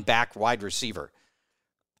goal line back wide receiver.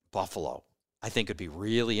 Buffalo, I think, would be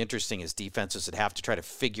really interesting as defenses that have to try to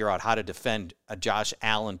figure out how to defend a Josh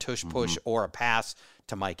Allen tush-push or a pass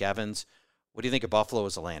to Mike Evans. What do you think of Buffalo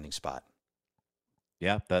as a landing spot?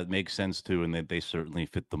 Yeah, that makes sense, too, and they certainly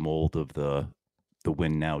fit the mold of the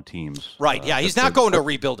win-now teams. Right, yeah, he's not going to a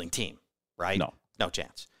rebuilding team, right? No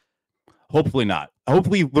chance. Hopefully not.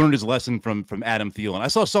 Hopefully he learned his lesson from Adam Thielen. I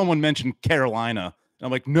saw someone mention Carolina, and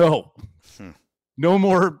I'm like, no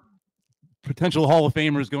more potential Hall of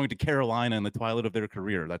Famers going to Carolina in the twilight of their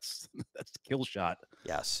career. That's a kill shot.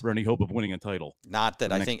 Yes. For any hope of winning a title. Not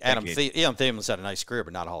that I think Adam Thielen's had a nice career,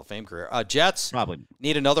 but not a Hall of Fame career. Jets probably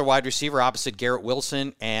need another wide receiver opposite Garrett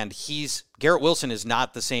Wilson, and Garrett Wilson is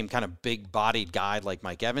not the same kind of big-bodied guy like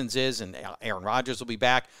Mike Evans is, and Aaron Rodgers will be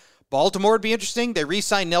back. Baltimore would be interesting. They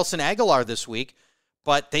re-signed Nelson Aguilar this week,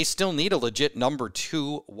 but they still need a legit number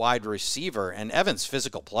 2 wide receiver, and Evans'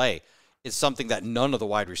 physical play is something that none of the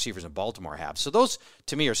wide receivers in Baltimore have. So those,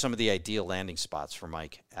 to me, are some of the ideal landing spots for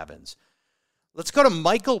Mike Evans. Let's go to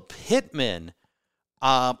Michael Pittman,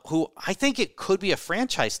 who I think it could be a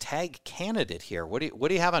franchise tag candidate here. What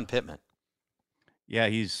do you have on Pittman? Yeah,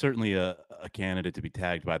 he's certainly a candidate to be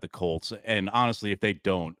tagged by the Colts, and honestly, if they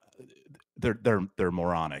don't, they're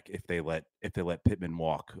moronic if they let Pittman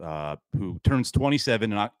walk, who turns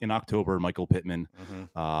 27 in October. Michael Pittman,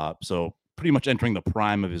 so pretty much entering the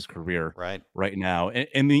prime of his career right now. And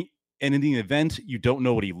in the event you don't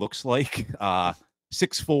know what he looks like,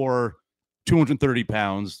 6'4", 230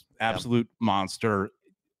 pounds, absolute monster,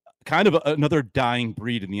 kind of another dying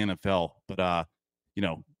breed in the NFL. But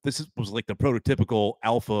this was like the prototypical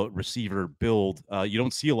alpha receiver build. You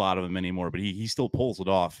don't see a lot of him anymore, but he still pulls it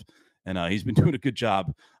off. And he's been doing a good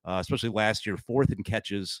job, especially last year, 4th in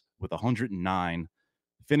catches with 109,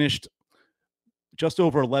 finished just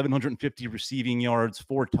over 1,150 receiving yards,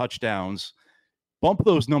 4 touchdowns. Bump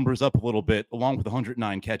those numbers up a little bit, along with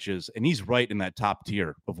 109 catches, and he's right in that top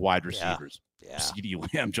tier of wide receivers. Yeah.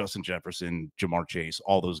 CeeDee Lamb, Justin Jefferson, Jamar Chase,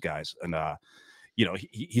 all those guys. And,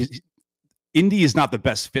 Indy is not the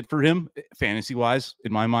best fit for him, fantasy-wise,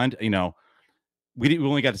 in my mind. We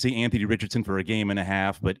only got to see Anthony Richardson for a game and a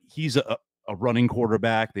half, but he's a running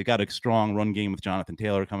quarterback. They got a strong run game with Jonathan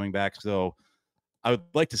Taylor coming back. So I would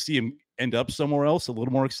like to see him end up somewhere else, a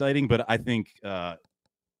little more exciting, but I think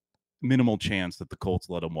minimal chance that the Colts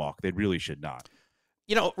let him walk. They really should not.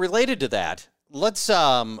 Related to that, let's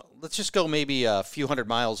just go maybe a few hundred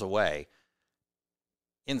miles away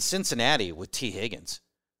in Cincinnati with T. Higgins.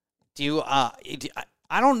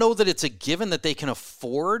 I don't know that it's a given that they can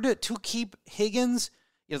afford to keep Higgins.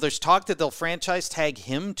 There's talk that they'll franchise tag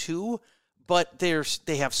him too, but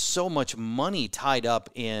they have so much money tied up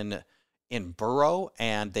in Burrow,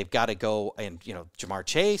 and they've got to go, and Jamar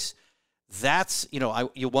Chase. That's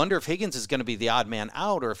you wonder if Higgins is going to be the odd man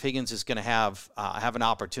out, or if Higgins is going to have an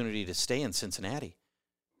opportunity to stay in Cincinnati.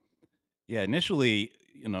 Yeah, initially,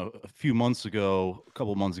 a couple months ago,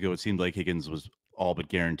 it seemed like Higgins was all but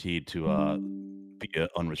guaranteed to be an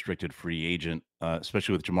unrestricted free agent,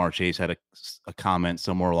 especially with Jamar Chase had a comment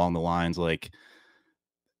somewhere along the lines like,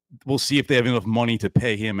 we'll see if they have enough money to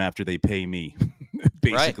pay him after they pay me,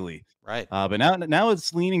 basically. Right. But now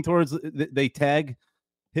it's leaning towards they tag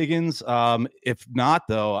Higgins. If not,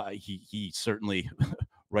 though, he certainly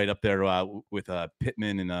right up there with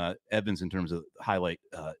Pittman and Evans in terms of highlight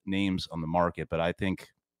names on the market. But I think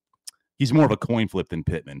he's more of a coin flip than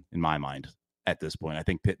Pittman in my mind at this point. I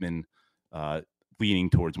think Pittman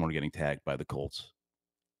leaning towards more getting tagged by the Colts.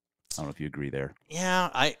 I don't know if you agree there. Yeah,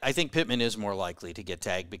 I think Pittman is more likely to get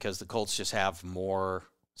tagged because the Colts just have more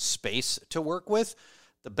space to work with.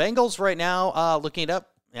 The Bengals right now, looking it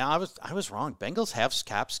up, yeah, I was wrong. Bengals have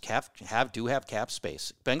cap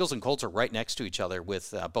space. Bengals and Colts are right next to each other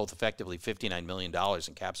with both effectively $59 million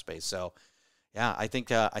in cap space. So, yeah, I think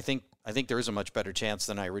there is a much better chance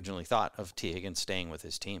than I originally thought of T. Higgins staying with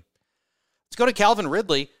his team. Let's go to Calvin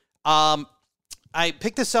Ridley. I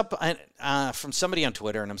picked this up from somebody on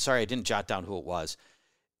Twitter, and I'm sorry I didn't jot down who it was.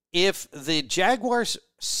 If the Jaguars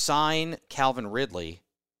sign Calvin Ridley,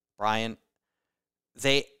 Brian,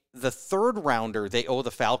 they the third rounder they owe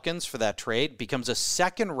the Falcons for that trade becomes a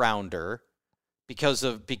second rounder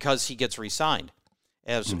because he gets re-signed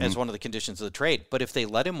as one of the conditions of the trade. But if they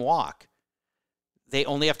let him walk, they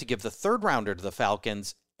only have to give the third rounder to the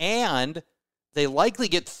Falcons, and they likely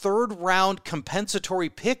get third round compensatory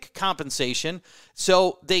pick compensation.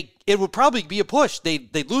 So it would probably be a push.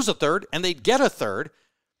 They'd lose a third and they'd get a third.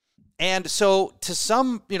 And so to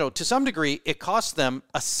some degree, it costs them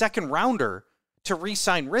a second rounder to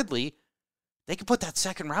re-sign Ridley. They could put that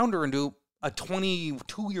second rounder into a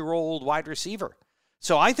 22-year-old wide receiver.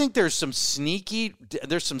 So I think there's some sneaky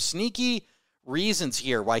reasons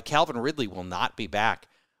here why Calvin Ridley will not be back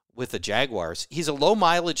with the Jaguars. He's a low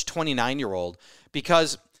mileage 29-year-old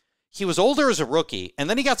because he was older as a rookie and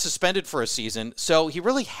then he got suspended for a season. So he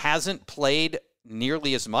really hasn't played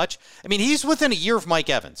nearly as much. I mean, he's within a year of Mike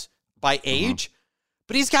Evans by age,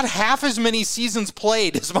 but he's got half as many seasons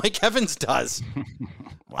played as Mike Evans does.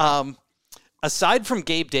 Wow. Aside from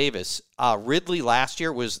Gabe Davis, Ridley last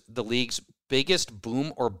year was the league's biggest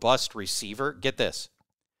boom or bust receiver. Get this.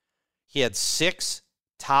 He had 6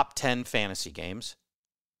 top 10 fantasy games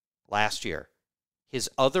last year. His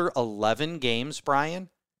other 11 games, Brian,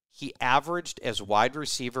 he averaged as wide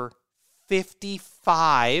receiver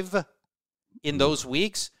 55 in those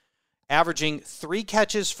weeks, averaging 3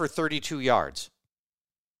 catches for 32 yards.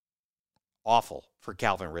 Awful for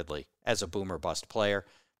Calvin Ridley as a boom or bust player.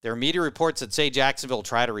 There are media reports that say Jacksonville will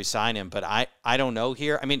try to re-sign him, but I don't know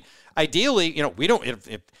here. I mean, ideally, we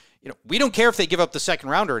don't care if they give up the second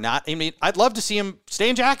rounder or not. I mean, I'd love to see him stay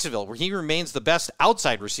in Jacksonville, where he remains the best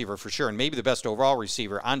outside receiver for sure, and maybe the best overall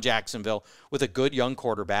receiver on Jacksonville with a good young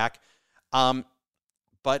quarterback.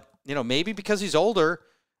 But maybe because he's older,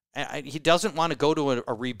 he doesn't want to go to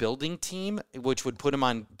a rebuilding team, which would put him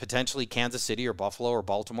on potentially Kansas City or Buffalo or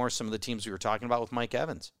Baltimore, some of the teams we were talking about with Mike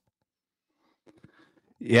Evans.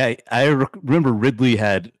 Yeah, I remember Ridley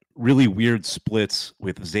had really weird splits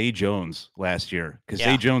with Zay Jones last year because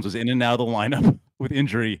Zay Jones was in and out of the lineup with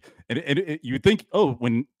injury. And you would think,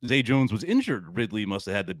 when Zay Jones was injured, Ridley must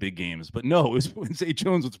have had the big games. But no, it was when Zay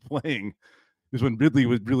Jones was playing. It was when Ridley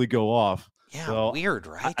would really go off. Yeah, so weird,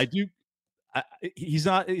 right? He's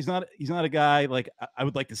not a guy like I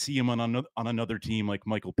would like to see him on another team like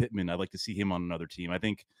Michael Pittman. I'd like to see him on another team. I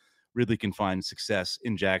think Ridley can find success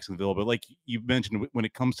in Jacksonville. But like you mentioned, when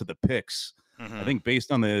it comes to the picks, I think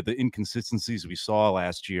based on the inconsistencies we saw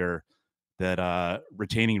last year, that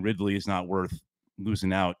retaining Ridley is not worth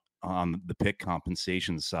losing out on the pick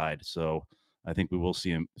compensation side. So I think we will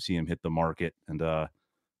see him hit the market. And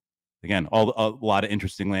again, a lot of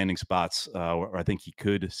interesting landing spots where I think he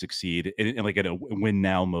could succeed in like in a win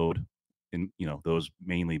now mode. In those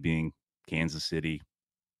mainly being Kansas City,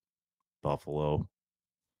 Buffalo.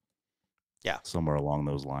 Yeah, somewhere along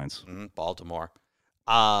those lines. Baltimore.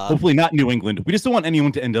 Hopefully not New England. We just don't want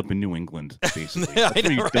anyone to end up in New England, basically.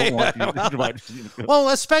 Well,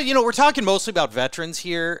 especially, we're talking mostly about veterans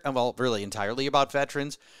here, and well, really entirely about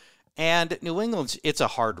veterans. And New England, it's a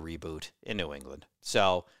hard reboot in New England.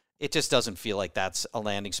 So it just doesn't feel like that's a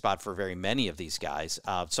landing spot for very many of these guys.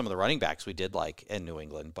 Some of the running backs we did like in New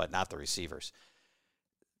England, but not the receivers.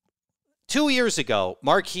 2 years ago,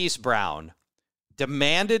 Marquise Brown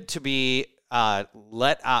demanded to be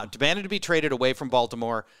traded away from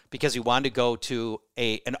Baltimore because he wanted to go to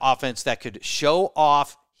an offense that could show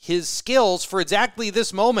off his skills for exactly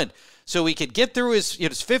this moment. So he could get through his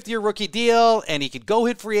 5th-year rookie deal and he could go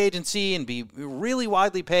hit free agency and be really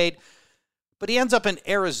widely paid. But he ends up in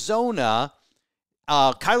Arizona.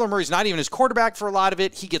 Kyler Murray's not even his quarterback for a lot of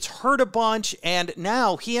it. He gets hurt a bunch, and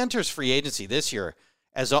now he enters free agency this year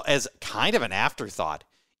as kind of an afterthought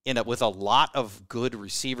with a lot of good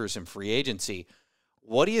receivers in free agency.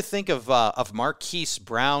 What do you think of Marquise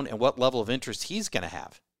Brown and what level of interest he's going to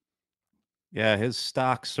have? Yeah, his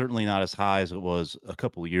stock's certainly not as high as it was a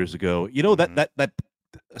couple of years ago. That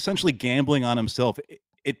essentially gambling on himself,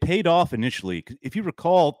 it paid off initially. If you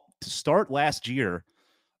recall, to start last year,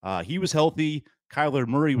 he was healthy. Kyler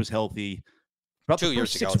Murray was healthy. About 2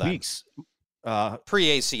 years ago, 6 weeks.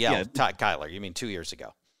 Pre-ACL, Kyler, you mean 2 years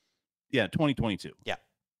ago? Yeah, 2022. Yeah.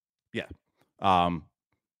 Yeah.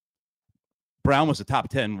 Brown was a top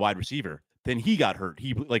 10 wide receiver. Then he got hurt.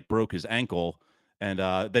 He broke his ankle. And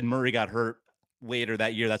then Murray got hurt later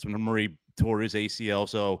that year. That's when Murray tore his ACL.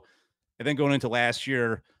 So, and then going into last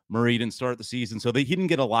year, Murray didn't start the season. So he didn't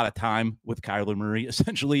get a lot of time with Kyler Murray.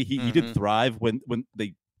 Essentially, he did thrive when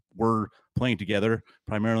they were playing together,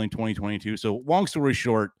 primarily in 2022. So long story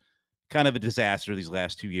short, kind of a disaster these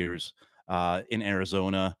last 2 years in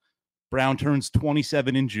Arizona. Brown turns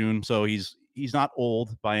 27 in June, so he's not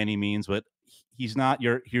old by any means, but he's not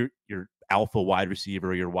your alpha wide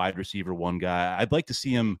receiver, your wide receiver one guy. I'd like to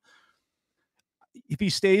see him, if he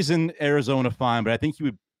stays in Arizona, fine, but I think he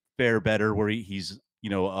would fare better where he's,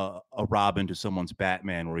 a Robin to someone's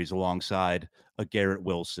Batman, where he's alongside a Garrett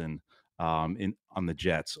Wilson on the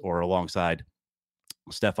Jets, or alongside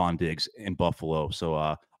Stephon Diggs in Buffalo. So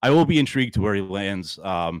I will be intrigued to where he lands.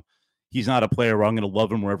 He's not a player where I'm going to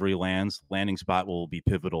love him wherever he lands. Landing spot will be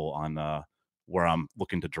pivotal on where I'm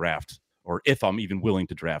looking to draft, or if I'm even willing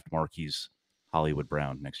to draft Marquise Hollywood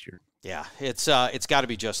Brown next year. Yeah, it's got to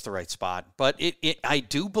be just the right spot. But I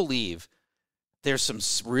do believe there's some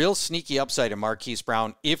real sneaky upside in Marquise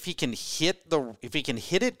Brown if he can hit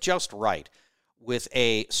it just right with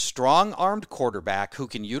a strong-armed quarterback who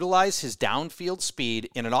can utilize his downfield speed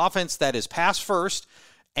in an offense that is pass first,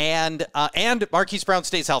 and Marquise Brown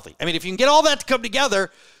stays healthy. I mean, if you can get all that to come together,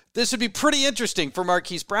 this would be pretty interesting for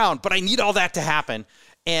Marquise Brown. But I need all that to happen.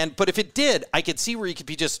 But if it did, I could see where he could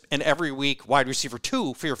be just an every week wide receiver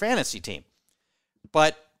 2 for your fantasy team.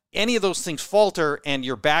 But any of those things falter, and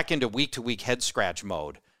you're back into week-to-week head-scratch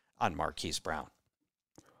mode on Marquise Brown.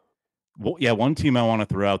 Well, yeah, one team I want to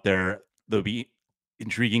throw out there that'll be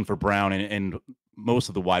intriguing for Brown, and most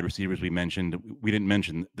of the wide receivers we mentioned, we didn't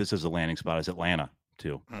mention this as a landing spot, is Atlanta,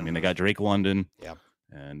 too. Mm-hmm. I mean, they got Drake London. Yeah.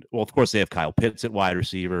 And, well, of course, they have Kyle Pitts at wide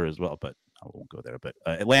receiver as well, but I won't go there. But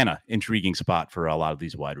Atlanta, intriguing spot for a lot of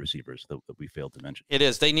these wide receivers that we failed to mention. It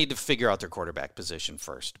is. They need to figure out their quarterback position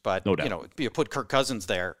first. But, no doubt. You put Kirk Cousins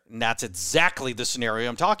there, and that's exactly the scenario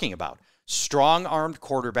I'm talking about. Strong-armed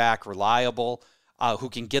quarterback, reliable, who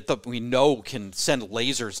can can send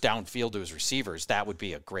lasers downfield to his receivers. That would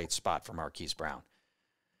be a great spot for Marquise Brown.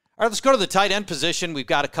 All right, let's go to the tight end position. We've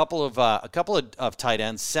got a couple of tight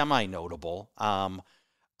ends, semi-notable.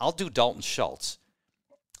 I'll do Dalton Schultz.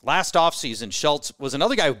 Last offseason, Schultz was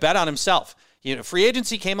another guy who bet on himself. Free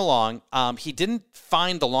agency came along. He didn't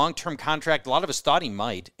find the long-term contract a lot of us thought he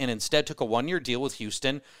might, and instead took a 1-year deal with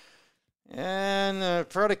Houston. And the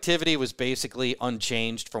productivity was basically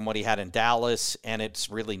unchanged from what he had in Dallas, and it's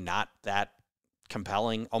really not that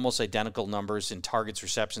compelling. Almost identical numbers in targets,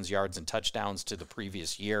 receptions, yards, and touchdowns to the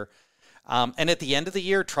previous year. And at the end of the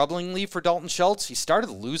year, troublingly for Dalton Schultz, he started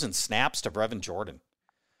losing snaps to Brevin Jordan,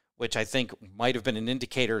 which I think might have been an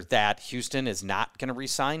indicator that Houston is not going to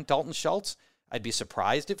re-sign Dalton Schultz. I'd be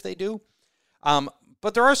surprised if they do.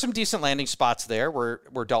 But there are some decent landing spots there where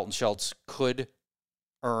Dalton Schultz could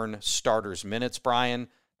earn starters minutes, Brian.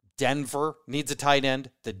 Denver needs a tight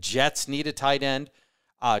end. The Jets need a tight end.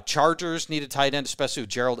 Chargers need a tight end, especially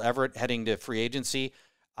with Gerald Everett heading to free agency.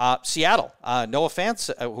 Seattle, Noah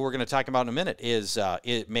Fant, who we're going to talk about in a minute,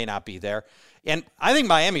 it may not be there. And I think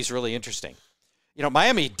Miami's really interesting.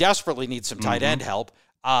 Miami desperately needs some tight end help.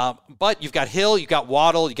 But you've got Hill, you've got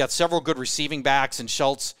Waddle, you've got several good receiving backs, and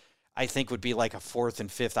Schultz, I think, would be like a 4th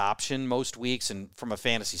and 5th option most weeks. And from a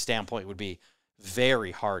fantasy standpoint, would be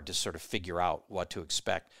very hard to sort of figure out what to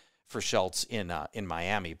expect for Schultz in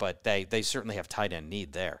Miami. But they certainly have tight end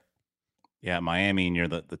need there. Yeah, Miami, and you're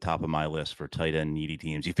the top of my list for tight end needy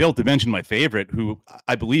teams. You failed to mention my favorite, who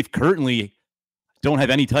I believe currently don't have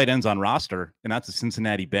any tight ends on roster, and that's the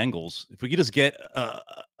Cincinnati Bengals. If we could just get an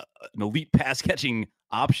elite pass-catching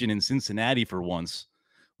option in Cincinnati for once,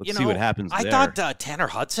 let's see what happens there. I thought Tanner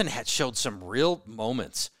Hudson had showed some real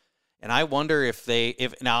moments, and I wonder if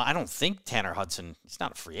now, I don't think Tanner Hudson, he's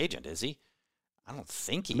not a free agent, is he? I don't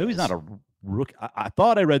think he is. Maybe he's not a rookie. I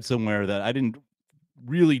thought I read somewhere that I didn't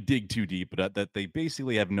really dig too deep, but that they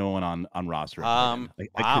basically have no one on roster. Wow.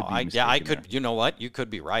 I could. You know what? You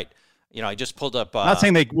could be right. I just pulled up. I'm not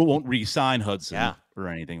saying they won't re-sign Hudson or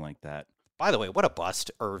anything like that. By the way, what a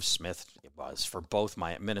bust Irv Smith was for both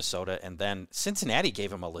Minnesota, and then Cincinnati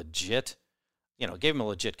gave him a legit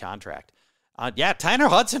contract. Tanner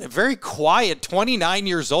Hudson, a very quiet 29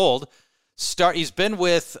 years old. He's been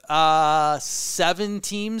with 7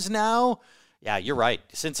 teams now. Yeah, you're right.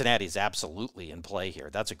 Cincinnati's absolutely in play here.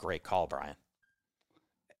 That's a great call, Brian.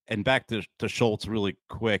 And back to Schultz really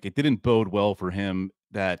quick. It didn't bode well for him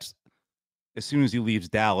that as soon as he leaves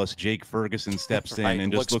Dallas, Jake Ferguson steps in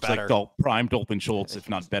and just looks like prime Dalton Schultz, if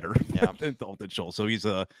not better than Dalton Schultz. So he's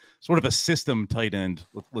a sort of a system tight end.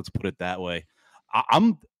 Let's put it that way.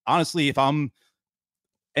 I'm honestly, if I'm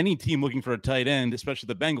any team looking for a tight end, especially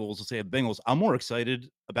the Bengals, let's say the Bengals, I'm more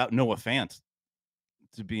excited about Noah Fant,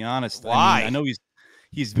 to be honest. Why? I know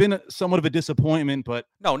he's been somewhat of a disappointment, but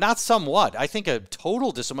no, not somewhat. I think a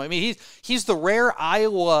total disappointment. I mean, he's the rare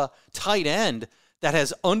Iowa tight end that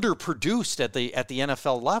has underproduced at the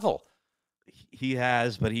NFL level. He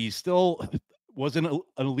has, but he still wasn't an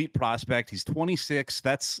elite prospect. He's 26.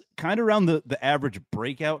 That's kind of around the average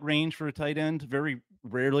breakout range for a tight end. Very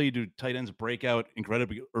rarely do tight ends break out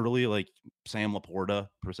incredibly early, like Sam Laporta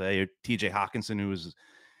per se, or TJ Hawkinson, who was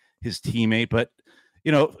his teammate. But,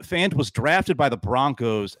 Fant was drafted by the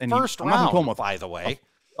Broncos. And first round, by the way.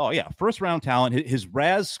 Oh, yeah. First round talent. His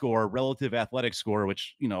RAS score, relative athletic score,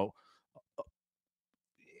 which,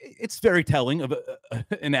 it's very telling of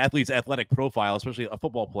an athlete's athletic profile, especially a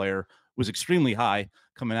football player, was extremely high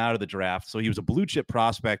coming out of the draft. So he was a blue chip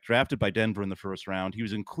prospect drafted by Denver in the first round. He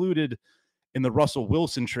was included in the Russell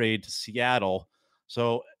Wilson trade to Seattle.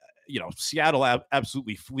 So, Seattle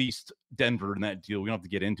absolutely fleeced Denver in that deal. We don't have to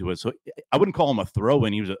get into it. So I wouldn't call him a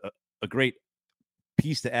throw-in. He was a great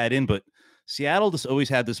piece to add in, but Seattle just always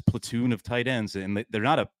had this platoon of tight ends, and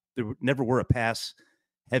they never were a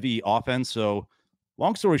pass-heavy offense. So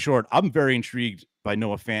long story short, I'm very intrigued by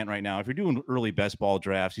Noah Fant right now. If you're doing early best ball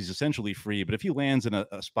drafts, he's essentially free. But if he lands in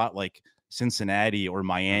a spot like Cincinnati or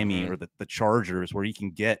Miami or the Chargers, where he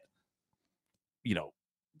can get,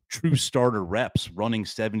 true starter reps running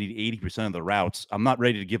 70 to 80% of the routes, I'm not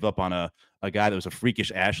ready to give up on a guy that was a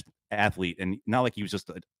freakish athlete. And not like he was just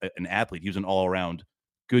an athlete. He was an all-around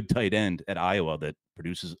good tight end at Iowa that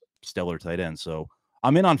produces stellar tight ends. So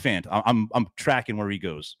I'm in on Fant. I'm tracking where he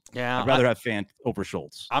goes. Yeah, I'd rather have Fant over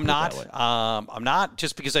Schultz. I'm not,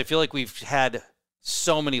 just because I feel like we've had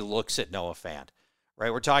so many looks at Noah Fant,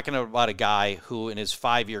 right? We're talking about a guy who in his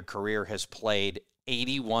 5-year career has played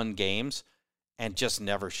 81 games and just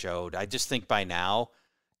never showed. I just think by now,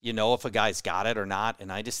 if a guy's got it or not.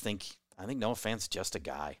 And I think Noah Fant's just a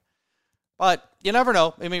guy. But you never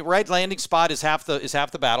know. I mean, right landing spot is half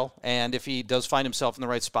the battle. And if he does find himself in the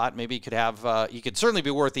right spot, maybe he could he could certainly be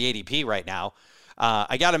worth the ADP right now.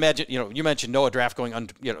 I got to imagine, you mentioned Noah Fant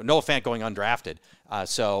going undrafted.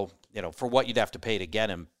 So, for what you'd have to pay to get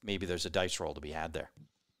him, maybe there's a dice roll to be had there.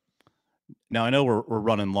 Now, I know we're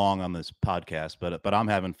running long on this podcast, but I'm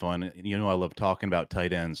having fun. I love talking about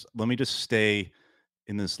tight ends. Let me just stay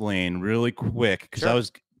in this lane really quick, because I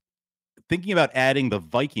was thinking about adding the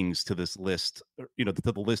Vikings to this list, to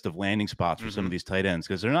the list of landing spots for some of these tight ends,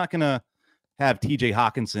 because they're not going to have TJ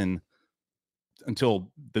Hawkinson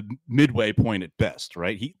until the midway point at best,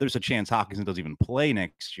 right? There's a chance Hawkinson doesn't even play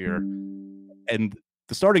next year. And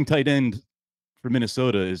the starting tight end for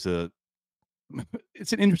Minnesota it's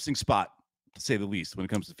an interesting spot, to say the least, when it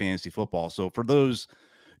comes to fantasy football. So for those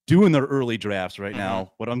doing their early drafts right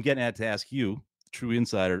now, what I'm getting at to ask you, true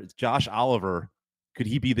insider, Josh Oliver, could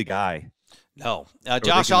he be the guy? No,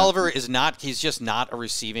 Josh Oliver is not. He's just not a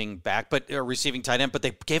receiving back, but a receiving tight end. But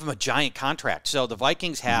they gave him a giant contract. So the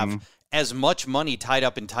Vikings have as much money tied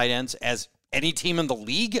up in tight ends as any team in the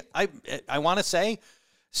league, I want to say.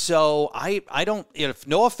 So I don't. If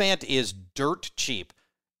Noah Fant is dirt cheap,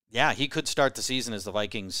 yeah, he could start the season as the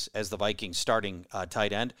Vikings starting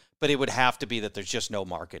tight end. But it would have to be that there's just no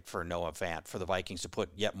market for Noah Fant for the Vikings to put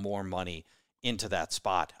yet more money into that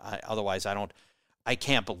spot. Otherwise, I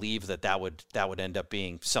can't believe that would end up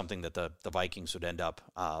being something that the Vikings would end up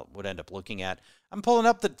looking at. I'm pulling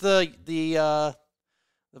up that the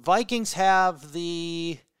Vikings have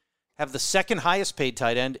the second highest paid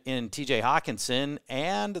tight end in TJ Hawkinson,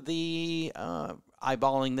 and the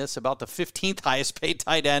eyeballing this, about the 15th highest paid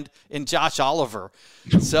tight end in Josh Oliver.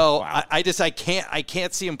 So wow. I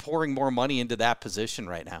can't see him pouring more money into that position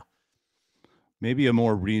right now. Maybe a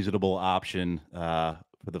more reasonable option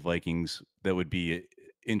for the Vikings that would be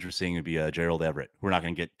interesting would be Gerald Everett. We're not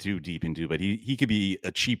going to get too deep into, but he could be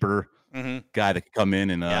a cheaper guy that could come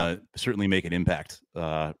in and certainly make an impact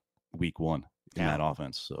week one in that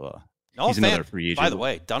offense. So he's another free agent. By the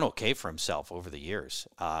way, done okay for himself over the years.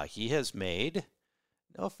 Noah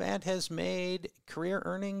Fant has made career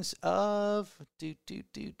earnings of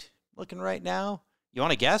looking right now. You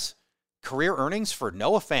want to guess? Career earnings for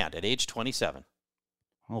Noah Fant at age 27.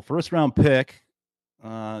 Well, first round pick.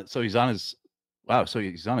 So he's on his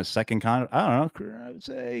second contract. I don't know. I would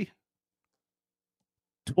say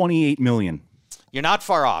 $28 million. You're not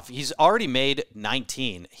far off. He's already made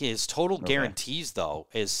 19. His total guarantees, though,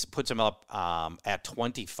 puts him up at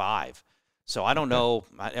 25. So I don't know.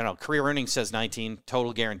 Career earnings says 19.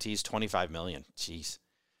 Total guarantees $25 million. Jeez,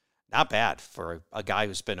 not bad for a guy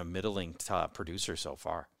who's been a middling producer so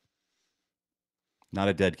far. Not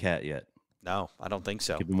a dead cat yet. No, I don't think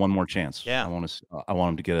so. Give him one more chance. Yeah, I want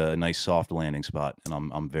him to get a nice soft landing spot, and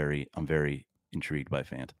I'm very intrigued by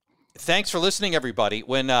Fant. Thanks for listening, everybody.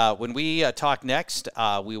 When we talk next,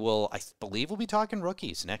 I believe we'll be talking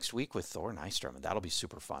rookies next week with Thor Nystrom, and that'll be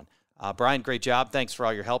super fun. Brian, great job. Thanks for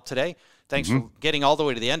all your help today. Thanks for getting all the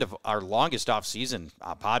way to the end of our longest off-season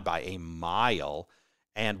pod by a mile.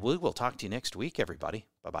 And we will talk to you next week, everybody.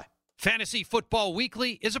 Bye-bye. Fantasy Football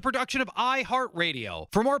Weekly is a production of iHeartRadio.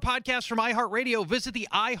 For more podcasts from iHeartRadio, visit the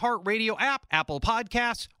iHeartRadio app, Apple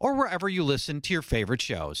Podcasts, or wherever you listen to your favorite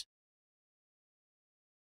shows.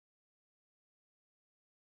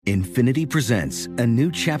 Infiniti presents a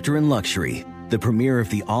new chapter in luxury, the premiere of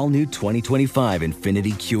the all-new 2025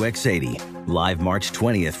 Infiniti QX80, live March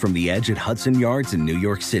 20th from the Edge at Hudson Yards in New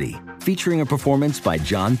York City, featuring a performance by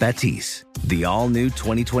John Batiste. The all-new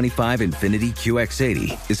 2025 Infiniti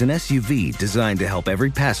QX80 is an SUV designed to help every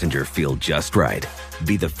passenger feel just right.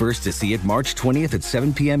 Be the first to see it March 20th at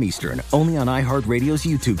 7 p.m. Eastern, only on iHeartRadio's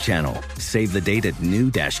YouTube channel. Save the date at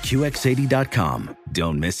new-QX80.com.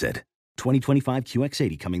 Don't miss it. 2025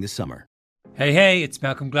 QX80 coming this summer. Hey, it's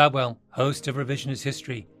Malcolm Gladwell, host of Revisionist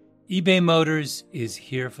History. eBay Motors is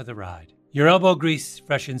here for the ride. Your elbow grease,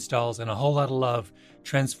 fresh installs, and a whole lot of love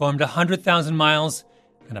transformed 100,000 miles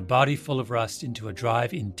and a body full of rust into a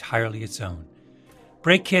drive entirely its own.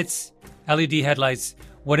 Brake kits, LED headlights,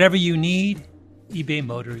 whatever you need, eBay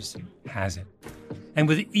Motors has it. And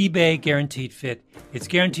with eBay Guaranteed Fit, it's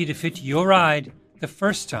guaranteed to fit your ride the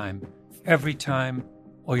first time, every time,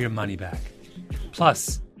 or your money back.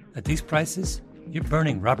 Plus, at these prices, you're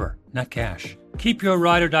burning rubber, not cash. Keep your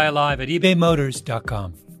ride or die alive at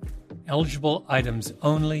ebaymotors.com. Eligible items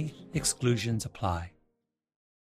only. Exclusions apply.